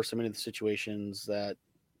going to force him into the situations that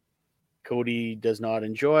Cody does not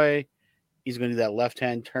enjoy. He's going to do that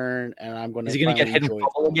left-hand turn, and I'm going to. Is he going to get hit in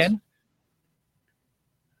trouble again?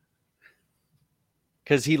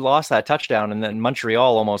 Because he lost that touchdown, and then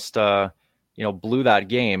Montreal almost, blew that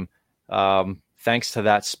game, thanks to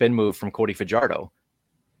that spin move from Cody Fajardo.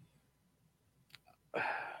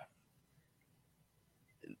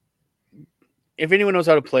 If anyone knows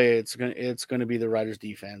how to play, it's going to be the Riders'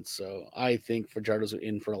 defense. So I think Fajardo's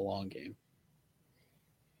in for a long game.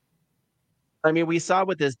 I mean, we saw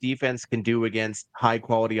what this defense can do against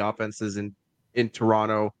high-quality offenses in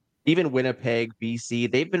Toronto, even Winnipeg,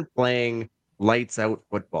 BC. They've been playing lights-out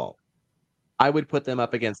football. I would put them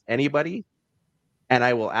up against anybody, and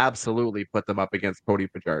I will absolutely put them up against Cody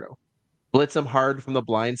Fajardo. Blitz him hard from the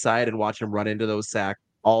blind side and watch him run into those sacks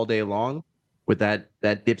all day long with that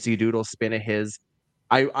dipsy doodle spin of his.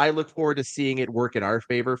 I look forward to seeing it work in our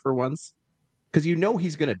favor for once, because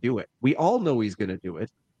he's going to do it. We all know he's going to do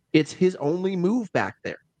it. It's his only move back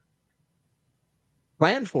there.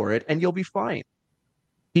 Plan for it, and you'll be fine.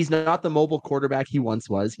 He's not the mobile quarterback he once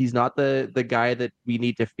was. He's not the guy that we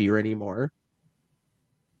need to fear anymore.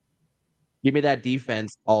 Give me that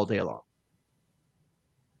defense all day long.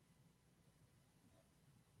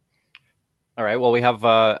 All right. Well, we have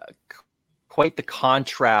quite the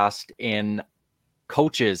contrast in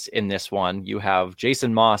coaches in this one. You have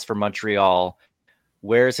Jason Maas from Montreal,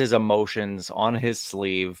 wears his emotions on his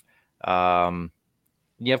sleeve. You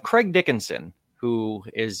have Craig Dickinson, who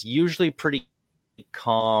is usually pretty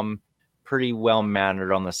calm, pretty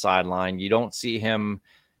well-mannered on the sideline. You don't see him,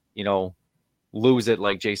 lose it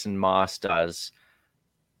like Jason Maas does.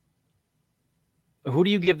 Who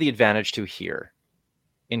do you give the advantage to here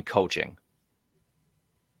in coaching?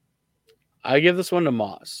 I give this one to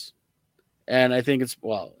Maas. And I think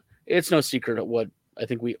it's no secret what I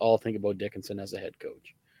think we all think about Dickinson as a head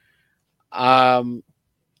coach.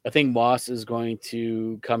 I think Maas is going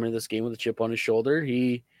to come into this game with a chip on his shoulder.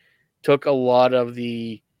 He took a lot of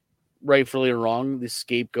the, rightfully or wrong, the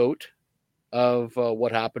scapegoat of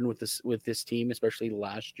what happened with this team, especially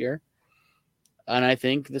last year. And I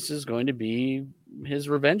think this is going to be his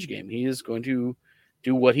revenge game. He is going to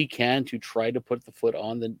do what he can to try to put the foot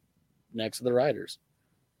on the necks of the Riders.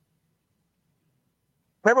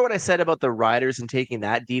 Remember what I said about the Riders and taking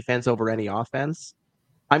that defense over any offense?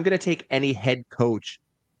 I'm going to take any head coach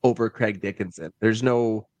over Craig Dickinson. There's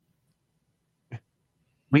no...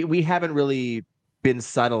 We haven't really been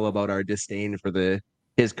subtle about our disdain for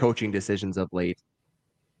his coaching decisions of late.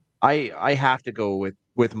 I have to go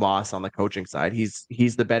with Maas on the coaching side.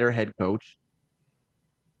 He's the better head coach,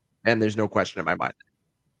 and there's no question in my mind.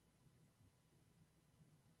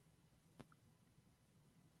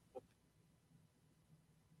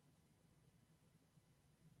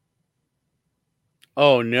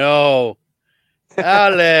 Oh no,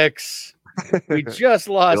 Alex! We just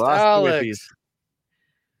lost Alex.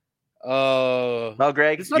 Oh, well,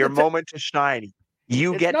 Greg, your moment to shine.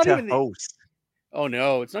 You get to host. Oh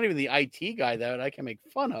no, it's not even the IT guy that I can make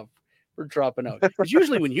fun of for dropping out. Because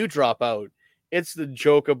usually when you drop out, it's the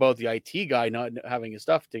joke about the IT guy not having his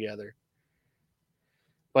stuff together.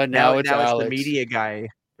 But now it's Alex. It's the media guy.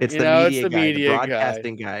 It's the media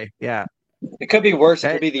broadcasting guy. Yeah. It could be worse.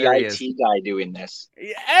 It could be the IT guy doing this.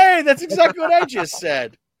 Hey, that's exactly what I just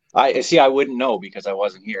said. I wouldn't know because I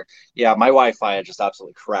wasn't here. Yeah, my Wi-Fi had just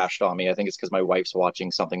absolutely crashed on me. I think it's because my wife's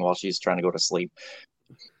watching something while she's trying to go to sleep.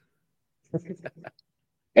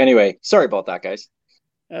 Anyway, sorry about that, guys.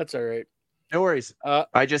 That's all right. No worries.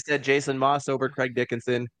 I just said Jason Maas over Craig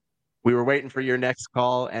Dickinson. We were waiting for your next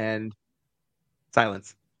call and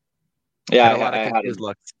silence. Yeah, a lot of confused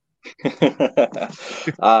looks.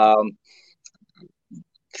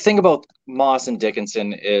 The thing about Maas and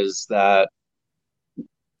Dickinson is that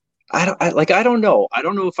I don't know. I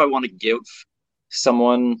don't know if I want to give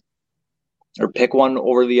someone or pick one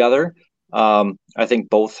over the other. I think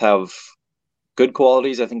both have good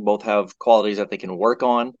qualities. I think both have qualities that they can work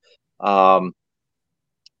on.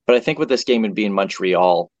 But I think with this game and being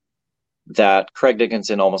Montreal, that Craig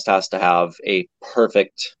Dickinson almost has to have a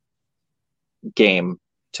perfect game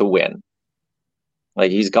to win.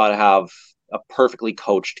 Like, he's got to have a perfectly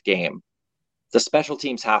coached game. The special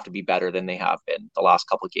teams have to be better than they have been the last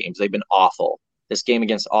couple of games. They've been awful. This game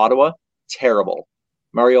against Ottawa, terrible.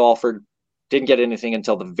 Mario Alford didn't get anything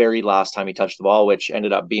until the very last time he touched the ball, which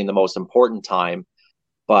ended up being the most important time.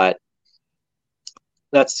 But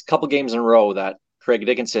that's a couple games in a row that Craig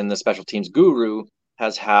Dickinson, the special teams guru,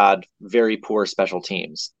 has had very poor special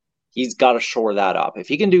teams. He's got to shore that up. If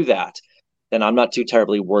he can do that, then I'm not too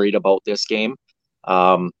terribly worried about this game.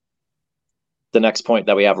 The next point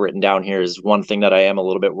that we have written down here is one thing that I am a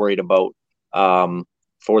little bit worried about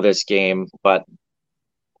for this game, but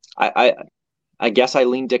I guess I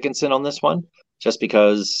lean Dickinson on this one just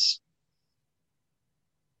because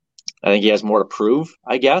I think he has more to prove,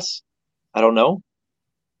 I guess. I don't know.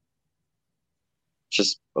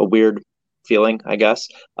 Just a weird feeling, I guess.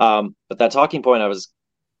 But that talking point I was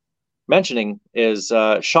mentioning is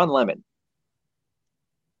Sean Lemon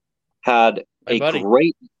had a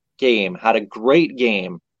great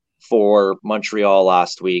game for Montreal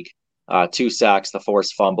last week. 2 sacks, the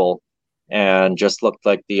forced fumble, and just looked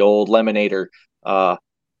like the old Lemonator.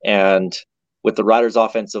 And with the Riders'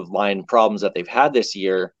 offensive line problems that they've had this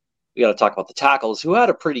year, we got to talk about the tackles, who had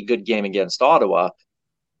a pretty good game against Ottawa.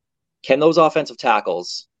 Can those offensive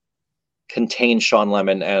tackles contain Sean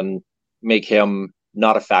Lemon and make him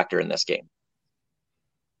not a factor in this game?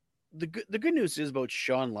 The good news is about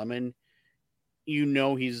Sean Lemon,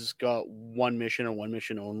 he's got one mission and one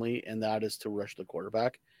mission only, and that is to rush the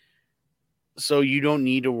quarterback. So you don't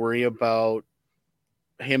need to worry about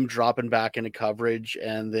him dropping back into coverage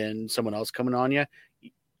and then someone else coming on you.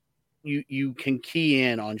 You can key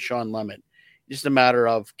in on Sean Lemon. Just a matter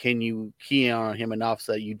of, can you key in on him enough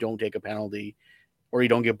so that you don't take a penalty, or you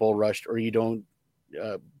don't get bull rushed, or you don't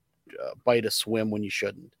bite a swim when you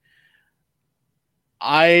shouldn't.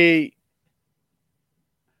 I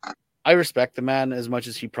respect the man as much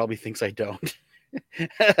as he probably thinks I don't.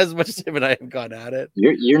 As much as him and I have gone at it.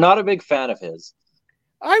 You're not a big fan of his.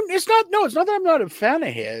 It's not that I'm not a fan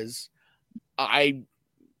of his. I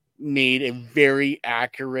made a very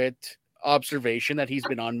accurate observation that he's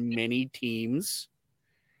been on many teams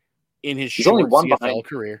in his short CFL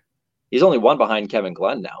career. He's only one behind Kevin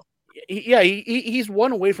Glenn now. He's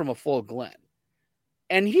one away from a full Glenn.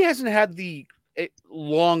 And he hasn't had the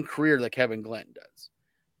long career that Kevin Glenn does.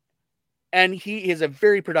 And he is a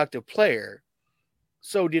very productive player.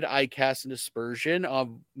 So did I cast an aspersion of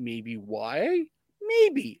maybe why?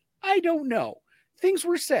 Maybe. I don't know. Things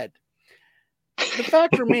were said. The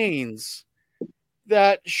fact remains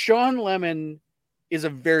that Sean Lemon is a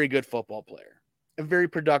very good football player, a very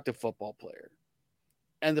productive football player.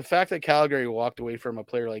 And the fact that Calgary walked away from a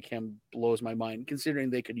player like him blows my mind, considering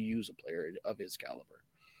they could use a player of his caliber.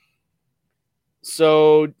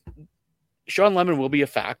 So Sean Lemon will be a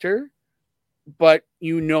factor, but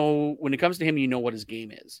when it comes to him, what his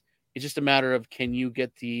game is. It's just a matter of, can you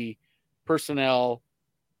get the personnel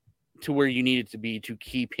to where you need it to be to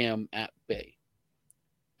keep him at bay?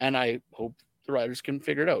 And I hope the Riders can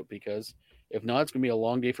figure it out, because if not, it's going to be a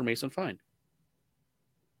long day for Mason Fine.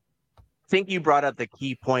 I think you brought up the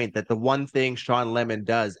key point that the one thing Sean Lemon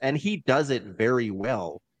does, and he does it very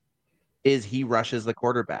well, is he rushes the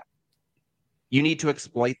quarterback. You need to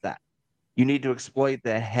exploit that. You need to exploit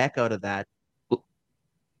the heck out of that.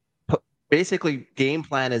 Basically, game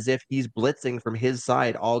plan as if he's blitzing from his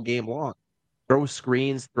side all game long. Throw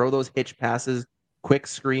screens, throw those hitch passes, quick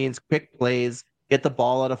screens, quick plays, get the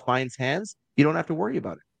ball out of Fine's hands. You don't have to worry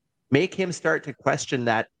about it. Make him start to question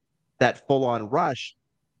that full-on rush,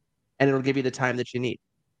 and it'll give you the time that you need.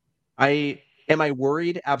 Am I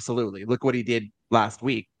worried? Absolutely. Look what he did last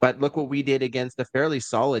week. But look what we did against a fairly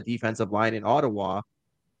solid defensive line in Ottawa.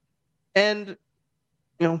 And,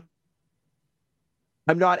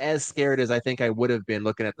 I'm not as scared as I think I would have been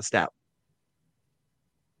looking at the stat.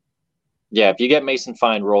 Yeah, if you get Mason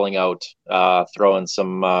Fine rolling out, throwing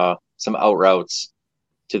some out routes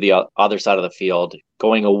to the other side of the field,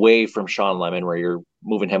 going away from Sean Lemon, where you're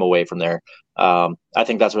moving him away from there, I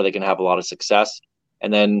think that's where they can have a lot of success.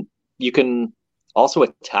 And then you can also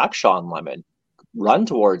attack Sean Lemon, run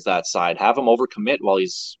towards that side, have him overcommit while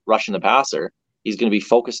he's rushing the passer. He's going to be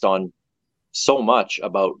focused on so much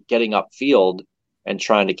about getting upfield and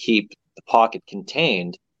trying to keep the pocket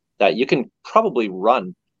contained that you can probably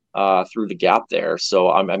run through the gap there.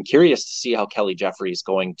 So I'm curious to see how Kelly Jeffrey is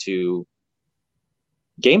going to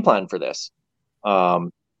game plan for this.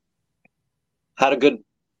 Had a good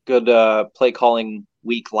play calling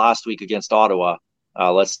week last week against Ottawa.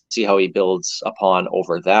 Let's see how he builds upon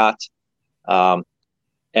over that.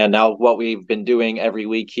 And now what we've been doing every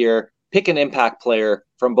week here, pick an impact player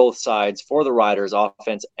from both sides for the Riders,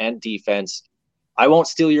 offense and defense. I won't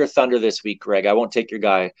steal your thunder this week, Greg. I won't take your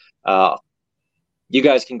guy. You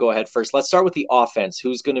guys can go ahead first. Let's start with the offense.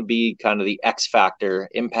 Who's going to be kind of the X factor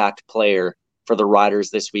impact player for the Riders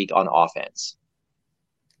this week on offense?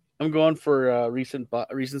 I'm going for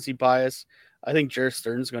recency bias. I think Jarrett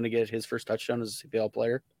Stern's going to get his first touchdown as a CPL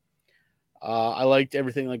player. I liked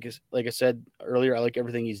everything, like I said earlier, I like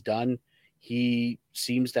everything he's done. He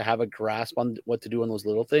seems to have a grasp on what to do on those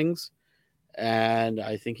little things, and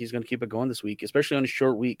I think he's going to keep it going this week, especially on a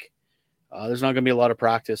short week. There's not going to be a lot of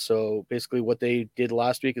practice, so basically what they did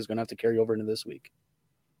last week is going to have to carry over into this week.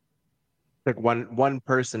 Took one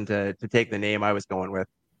person to take the name I was going with.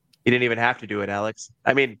 He didn't even have to do it, Alex.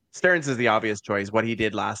 I mean, Stearns is the obvious choice. What he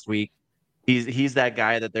did last week, he's that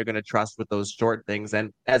guy that they're going to trust with those short things.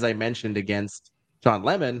 And as I mentioned against John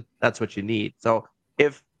Lemon, that's what you need. So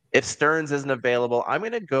if Stearns isn't available, I'm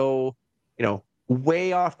going to go,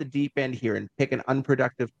 way off the deep end here and pick an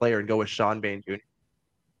unproductive player and go with Sean Bain Jr.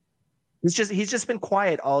 He's just been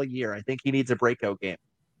quiet all year. I think he needs a breakout game.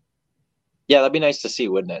 Yeah, that'd be nice to see,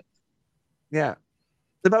 wouldn't it? Yeah.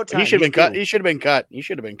 It's about time. He should have been cut. He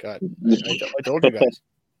should have been cut. I told you guys.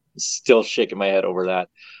 Still shaking my head over that.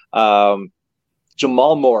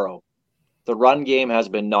 Jamal Morrow. The run game has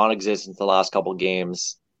been non-existent the last couple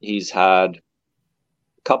games. He's had a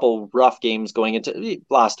couple rough games going into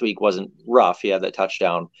last week. Wasn't rough. He had that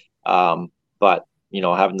touchdown. But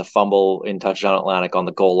having the fumble in touchdown Atlantic on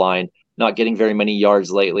the goal line, not getting very many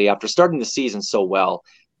yards lately after starting the season so well.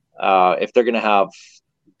 If they're going to have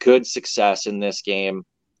good success in this game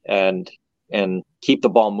and keep the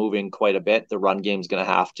ball moving quite a bit, the run game's going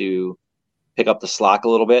to have to pick up the slack a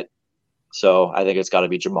little bit. So I think it's got to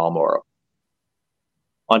be Jamal Morrow.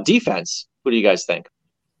 On defense, who do you guys think?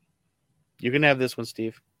 You can have this one,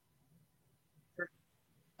 Steve.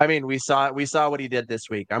 I mean, we saw what he did this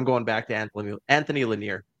week. I'm going back to Anthony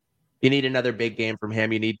Lanier. You need another big game from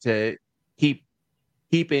him. You need to keep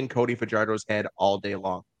in Cody Fajardo's head all day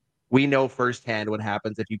long. We know firsthand what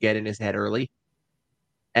happens if you get in his head early,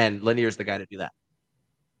 and Lanier's the guy to do that.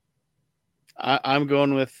 I'm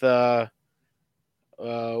going with my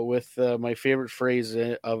favorite phrase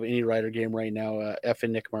of any Rider game right now, F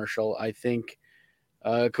and Nick Marshall. I think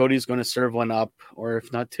Cody's going to serve one up, or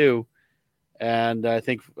if not two, and I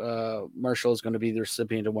think Marshall is going to be the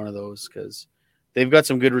recipient of one of those because they've got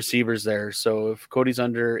some good receivers there. So if Cody's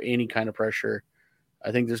under any kind of pressure,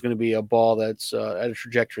 I think there's going to be a ball that's at a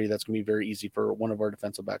trajectory that's going to be very easy for one of our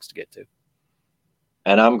defensive backs to get to.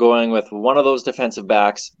 And I'm going with one of those defensive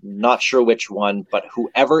backs, not sure which one, but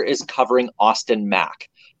whoever is covering Austin Mack.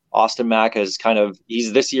 Austin Mack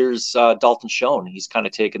he's this year's Dalton Schoen. He's kind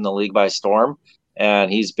of taken the league by storm,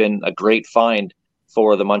 and he's been a great find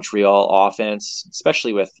for the Montreal offense,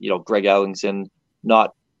 especially with, Greg Ellingson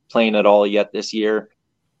not playing at all yet this year.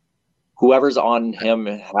 Whoever's on him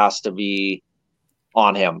has to be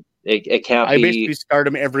on him. It can't be. I basically start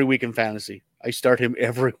him every week in fantasy. I start him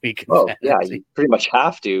every week in fantasy. Yeah, you pretty much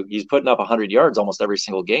have to. He's putting up 100 yards almost every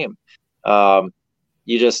single game.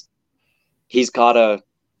 He's got to,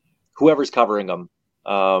 whoever's covering him,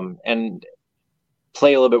 and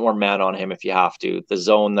play a little bit more man on him if you have to. The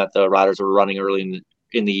zone that the Riders were running early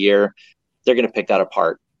in the year, they're going to pick that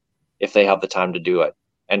apart if they have the time to do it.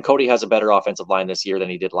 And Cody has a better offensive line this year than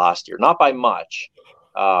he did last year. Not by much,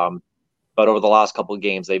 but over the last couple of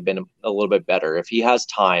games, they've been a little bit better. If he has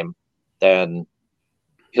time, then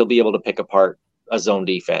he'll be able to pick apart a zone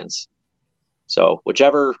defense. So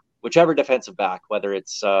whichever defensive back, whether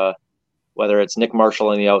it's Nick Marshall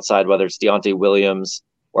on the outside, whether it's Deontay Williams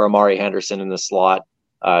or Amari Henderson in the slot,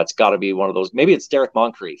 it's got to be one of those. Maybe it's Derek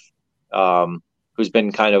Moncrief, who's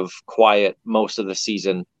been kind of quiet most of the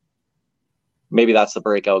season. Maybe that's the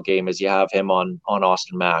breakout game, is you have him on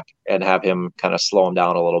Austin Mack and have him kind of slow him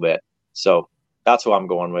down a little bit. So that's who I'm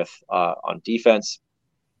going with on defense.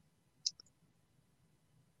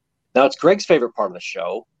 Now it's Greg's favorite part of the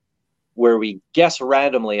show, where we guess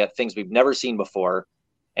randomly at things we've never seen before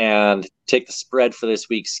and take the spread for this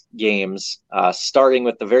week's games, starting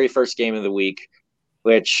with the very first game of the week,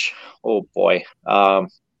 which, oh boy,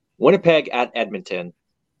 Winnipeg at Edmonton.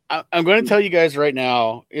 I'm going to tell you guys right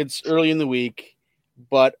now, it's early in the week,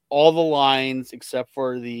 but all the lines except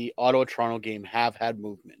for the Ottawa-Toronto game have had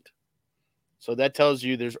movement. So that tells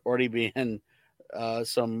you there's already been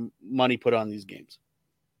some money put on these games.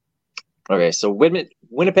 Okay, so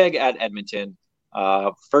Winnipeg at Edmonton.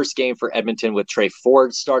 First game for Edmonton with Trey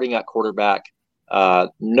Ford starting at quarterback.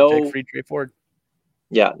 No free Trey Ford.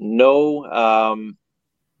 Yeah, no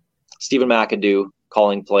Stephen McAdoo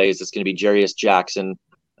calling plays. It's going to be Jarius Jackson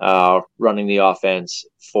running the offense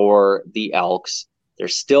for the Elks. They're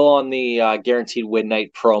still on the guaranteed win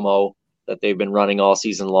night promo that they've been running all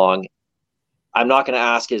season long. I'm not going to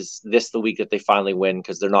ask, is this the week that they finally win?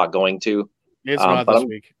 Because they're not going to. It's not this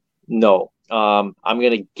week. No. I'm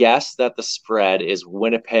going to guess that the spread is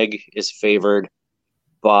Winnipeg is favored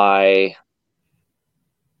by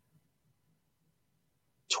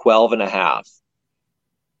 12.5.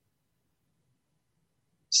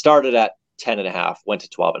 Started at 10.5, went to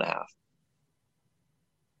 12.5.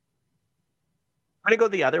 I'm going to go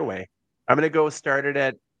the other way. I'm going to go started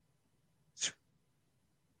at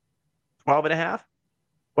 12.5,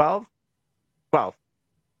 12,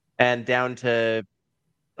 and down to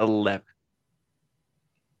 11.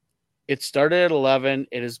 It started at 11.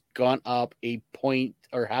 It has gone up a point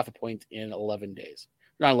or half a point in 11 days.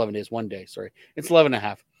 Not 11 days, 1 day. Sorry. It's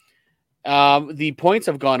 11.5. The points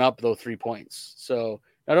have gone up, though, 3 points. So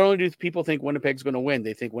not only do people think Winnipeg's going to win,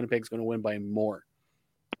 they think Winnipeg's going to win by more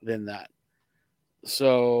than that.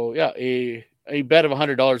 So, yeah, a bet of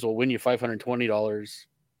 $100 will win you $520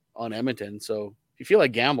 on Edmonton. So if you feel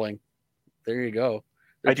like gambling, there you go.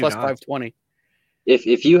 They're plus 520.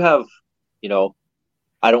 If you have,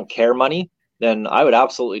 I don't care money, then I would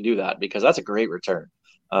absolutely do that because that's a great return.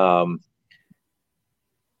 They've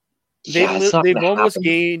almost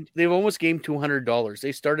gained $200.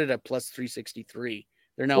 They started at plus 363.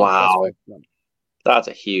 They're now at plus 520.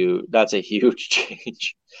 That's a huge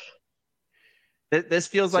change. This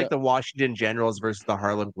feels like the Washington Generals versus the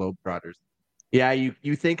Harlem Globetrotters. Yeah,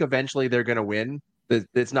 you think eventually they're going to win.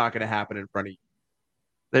 It's not going to happen in front of you.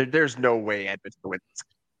 There's no way Edmonton wins.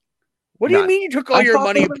 What do you mean you took all your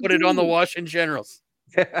money and put it on the Washington Generals?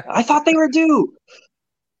 I thought they were due.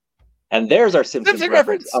 And there's our Simpsons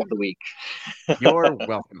reference of the week. You're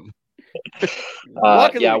welcome.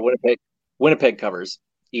 Yeah, Winnipeg covers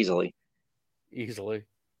easily.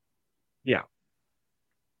 Yeah.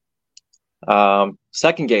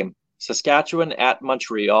 Second game, Saskatchewan at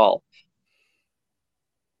Montreal.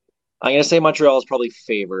 I'm going to say Montreal is probably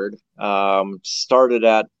favored. Started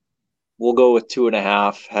at, we'll go with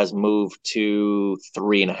 2.5, has moved to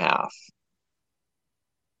 3.5.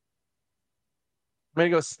 I'm going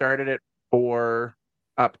to go started at 4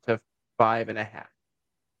 up to 5.5.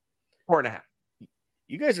 4.5.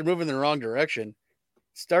 You guys are moving in the wrong direction.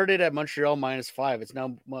 Started at Montreal -5. It's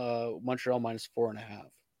now Montreal -4.5.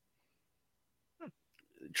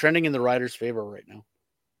 Trending in the Riders' favor right now.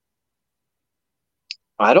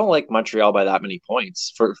 I don't like Montreal by that many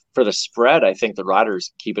points. For the spread, I think the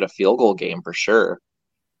Riders keep it a field goal game for sure.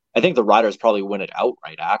 I think the Riders probably win it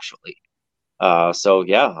outright, actually. So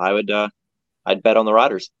yeah, I'd bet on the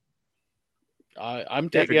Riders. I'm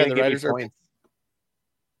taking the Riders are points.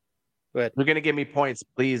 Go ahead. You're going to give me points.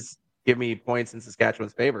 Please give me points in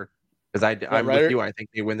Saskatchewan's favor because I'm with you. I think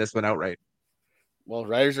they win this one outright. Well,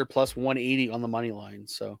 Riders are plus 180 on the money line,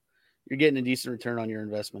 so you're getting a decent return on your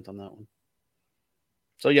investment on that one.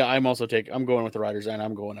 So yeah, I'm going with the Riders and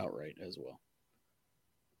I'm going outright as well.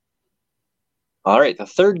 All right, the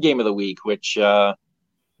third game of the week, which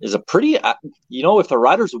is a pretty, if the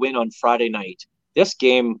Riders win on Friday night, this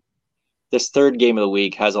third game of the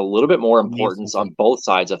week has a little bit more importance on both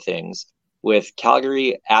sides of things with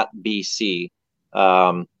Calgary at BC.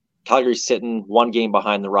 Calgary's sitting 1 game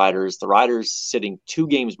behind the Riders sitting 2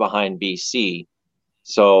 games behind BC.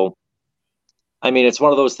 So, I mean, it's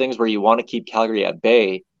one of those things where you want to keep Calgary at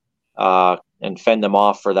bay and fend them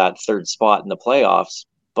off for that third spot in the playoffs.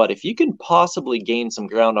 But if you can possibly gain some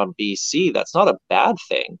ground on BC, that's not a bad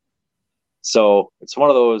thing. So it's one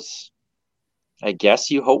of those, I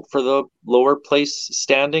guess you hope for the lower place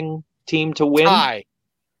standing team to win.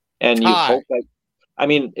 You hope that, I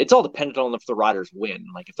mean, it's all dependent on if the Riders win.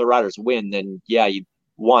 Like if the Riders win, then yeah, you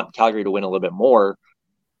want Calgary to win a little bit more.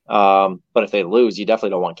 But if they lose, you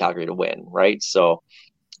definitely don't want Calgary to win, right? So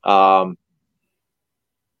we'll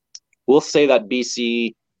say that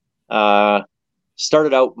BC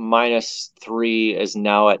started out -3, is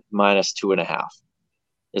now at -2.5,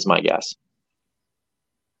 is my guess.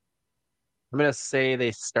 I'm going to say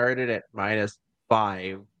they started at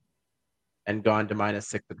 -5 and gone to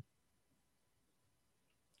 -6.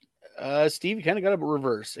 Steve, you kind of got a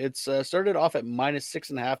reverse. It's started off at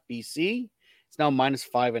 -6.5 BC. It's now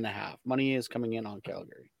 -5.5. Money is coming in on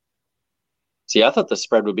Calgary. See, I thought the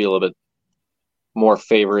spread would be a little bit more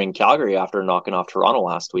favoring Calgary after knocking off Toronto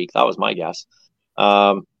last week. That was my guess.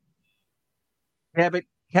 Um, Yeah, but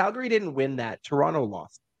Calgary didn't win that. Toronto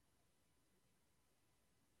lost.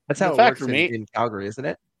 That's The how it fact works remain- in Calgary, isn't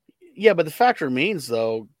it? Yeah, but the fact remains,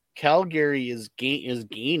 though, Calgary is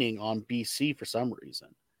gaining on BC for some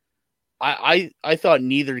reason. I thought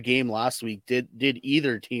neither game last week did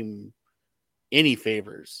either team any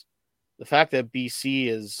favors. The fact that BC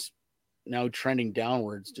is now trending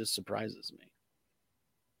downwards just surprises me.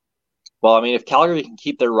 well, I mean, if Calgary can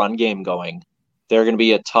keep their run game going, they're going to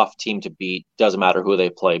be a tough team to beat. Doesn't matter who they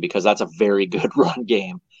play because that's a very good run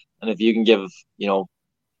game. And if you can give,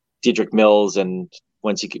 Diedrich Mills and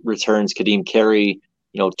once he returns, Kadeem Carey,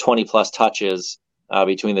 20 plus touches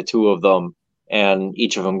between the two of them, and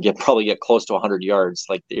each of them probably get close to 100 yards.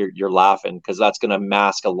 Like you're laughing because that's going to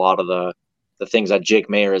mask a lot of the things that Jake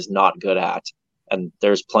Mayer is not good at, and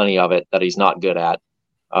there's plenty of it that he's not good at.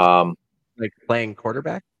 Like playing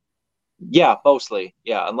quarterback. Yeah, mostly.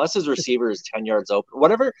 Yeah, unless his receiver is 10 yards open.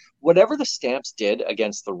 Whatever the Stamps did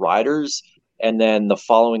against the Riders, and then the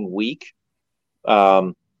following week,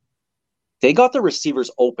 they got the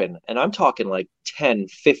receivers open, and I'm talking like 10,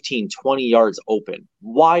 15, 20 yards open,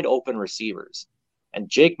 wide open receivers. And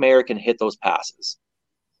Jake Mayer can hit those passes.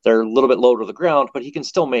 They're a little bit low to the ground, but he can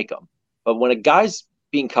still make them. But when a guy's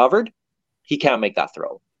being covered, he can't make that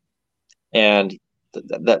throw. And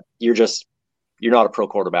that you're not a pro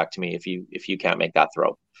quarterback to me if you can't make that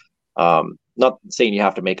throw. Not saying you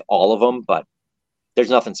have to make all of them, but there's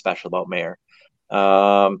nothing special about Mayer.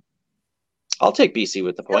 I'll take BC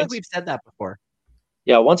with the I feel like points. we've said that before.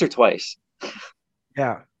 Yeah, once or twice.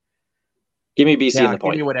 Yeah. Give me BC in the Give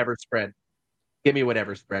point. me whatever spread. Give me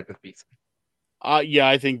whatever spread with BC. Yeah,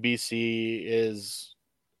 I think BC is.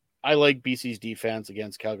 I like BC's defense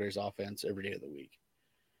against Calgary's offense every day of the week.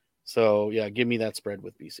 So yeah, give me that spread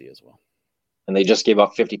with BC as well. And they just gave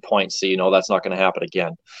up 50 points, so that's not going to happen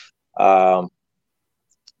again.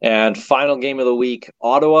 And final game of the week,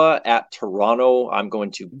 Ottawa at Toronto. I'm going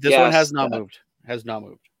to This one has not moved. Has not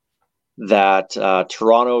moved. That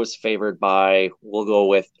Toronto is favored by, we'll go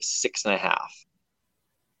with 6.5. I'm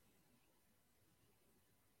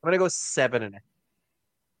gonna go 7.5.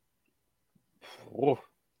 Oh,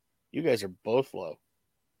 you guys are both low.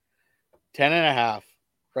 10.5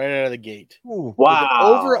 right out of the gate. Ooh.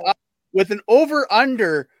 Wow. With an over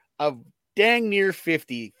under of dang near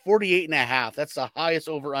 50, 48.5. That's the highest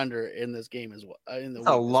over under in this game as well. That's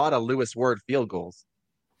a lot of Lewis Ward field goals.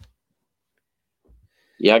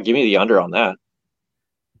 Yeah, give me the under on that.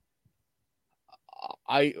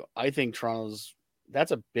 I think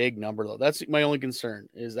that's a big number though. That's my only concern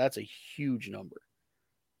is that's a huge number.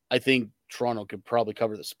 I think Toronto could probably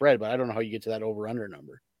cover the spread, but I don't know how you get to that over under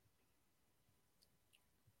number.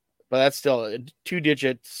 But that's still 2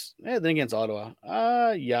 digits. Then against Ottawa.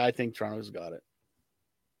 Yeah, I think Toronto's got it.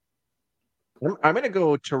 I'm going to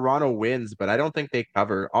go Toronto wins, but I don't think they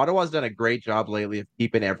cover. Ottawa's done a great job lately of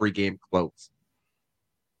keeping every game close.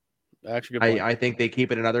 Actually, good point. I think they keep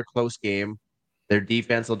it another close game. Their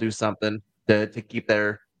defense will do something to keep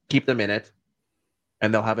them in it,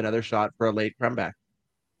 and they'll have another shot for a late comeback.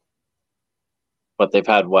 But they've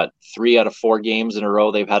had 3 out of 4 games in a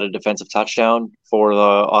row they've had a defensive touchdown for the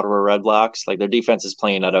Ottawa Redblacks. Like their defense is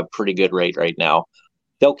playing at a pretty good rate right now.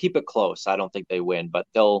 They'll keep it close. I don't think they win, but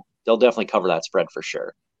they'll definitely cover that spread for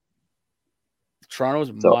sure.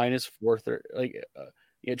 Toronto's minus 430.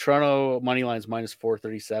 Toronto money line's minus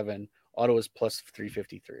 437. Ottawa's plus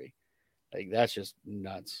 353. Like that's just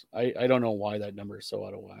nuts. I don't know why that number is so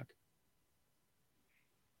out of whack.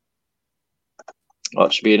 Well,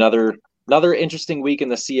 it should be another interesting week in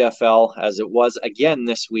the CFL, as it was again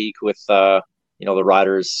this week with the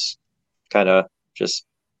Riders kind of just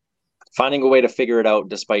finding a way to figure it out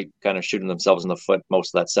despite kind of shooting themselves in the foot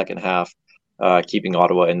most of that second half, keeping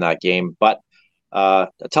Ottawa in that game. But a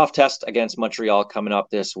tough test against Montreal coming up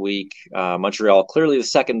this week. Montreal clearly the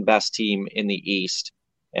second best team in the East,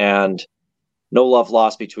 and no love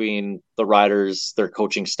lost between the Riders, their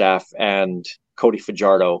coaching staff, and Cody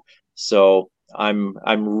Fajardo. So I'm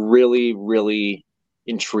really, really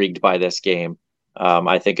intrigued by this game.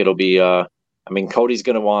 I think it'll be Cody's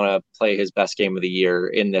going to want to play his best game of the year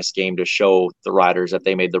in this game to show the Riders that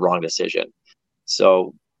they made the wrong decision.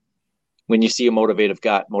 So when you see a motivated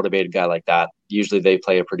guy like that, usually they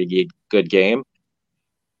play a pretty good game.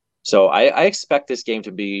 So I expect this game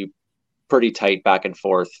to be pretty tight back and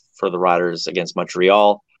forth for the Riders against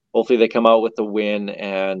Montreal. Hopefully they come out with the win.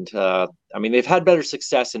 And they've had better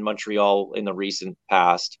success in Montreal in the recent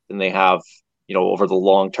past than they have, over the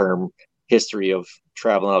long-term history of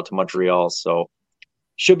traveling out to Montreal. So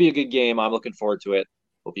should be a good game. I'm looking forward to it.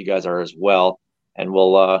 Hope you guys are as well. And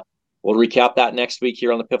we'll we'll recap that next week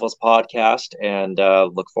here on the Piffles podcast, and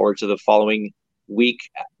look forward to the following week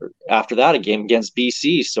after that, a game against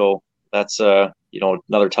BC. So that's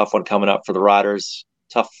another tough one coming up for the Riders.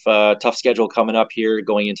 Tough schedule coming up here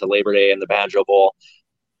going into Labor Day and the Banjo Bowl,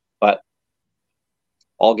 but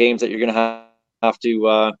all games that you're going to have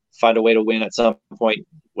to find a way to win at some point,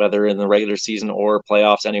 whether in the regular season or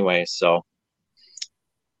playoffs anyway. So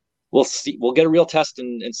we'll see. We'll get a real test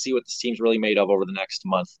and see what this team's really made of over the next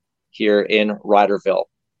month here in Riderville.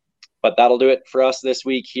 But that'll do it for us this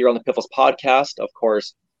week here on the Piffles podcast. Of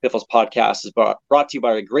course, Piffles podcast is brought to you by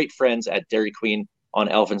our great friends at Dairy Queen on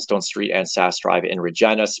Elphinstone Street and Sass Drive in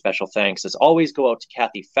Regina. Special thanks, as always, go out to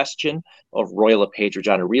Kathy Festian of Royal LePage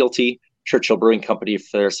Regina Realty, Churchill Brewing Company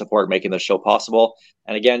for their support making the show possible.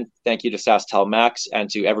 And again, thank you to SaskTel Max and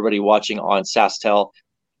to everybody watching on SaskTel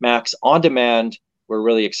Max On Demand. We're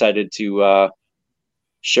really excited to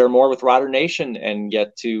share more with Rider Nation and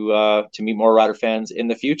get to meet more Rider fans in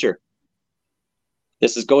the future.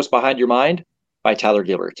 This is Ghost Behind Your Mind by Tyler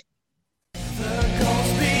Gilbert.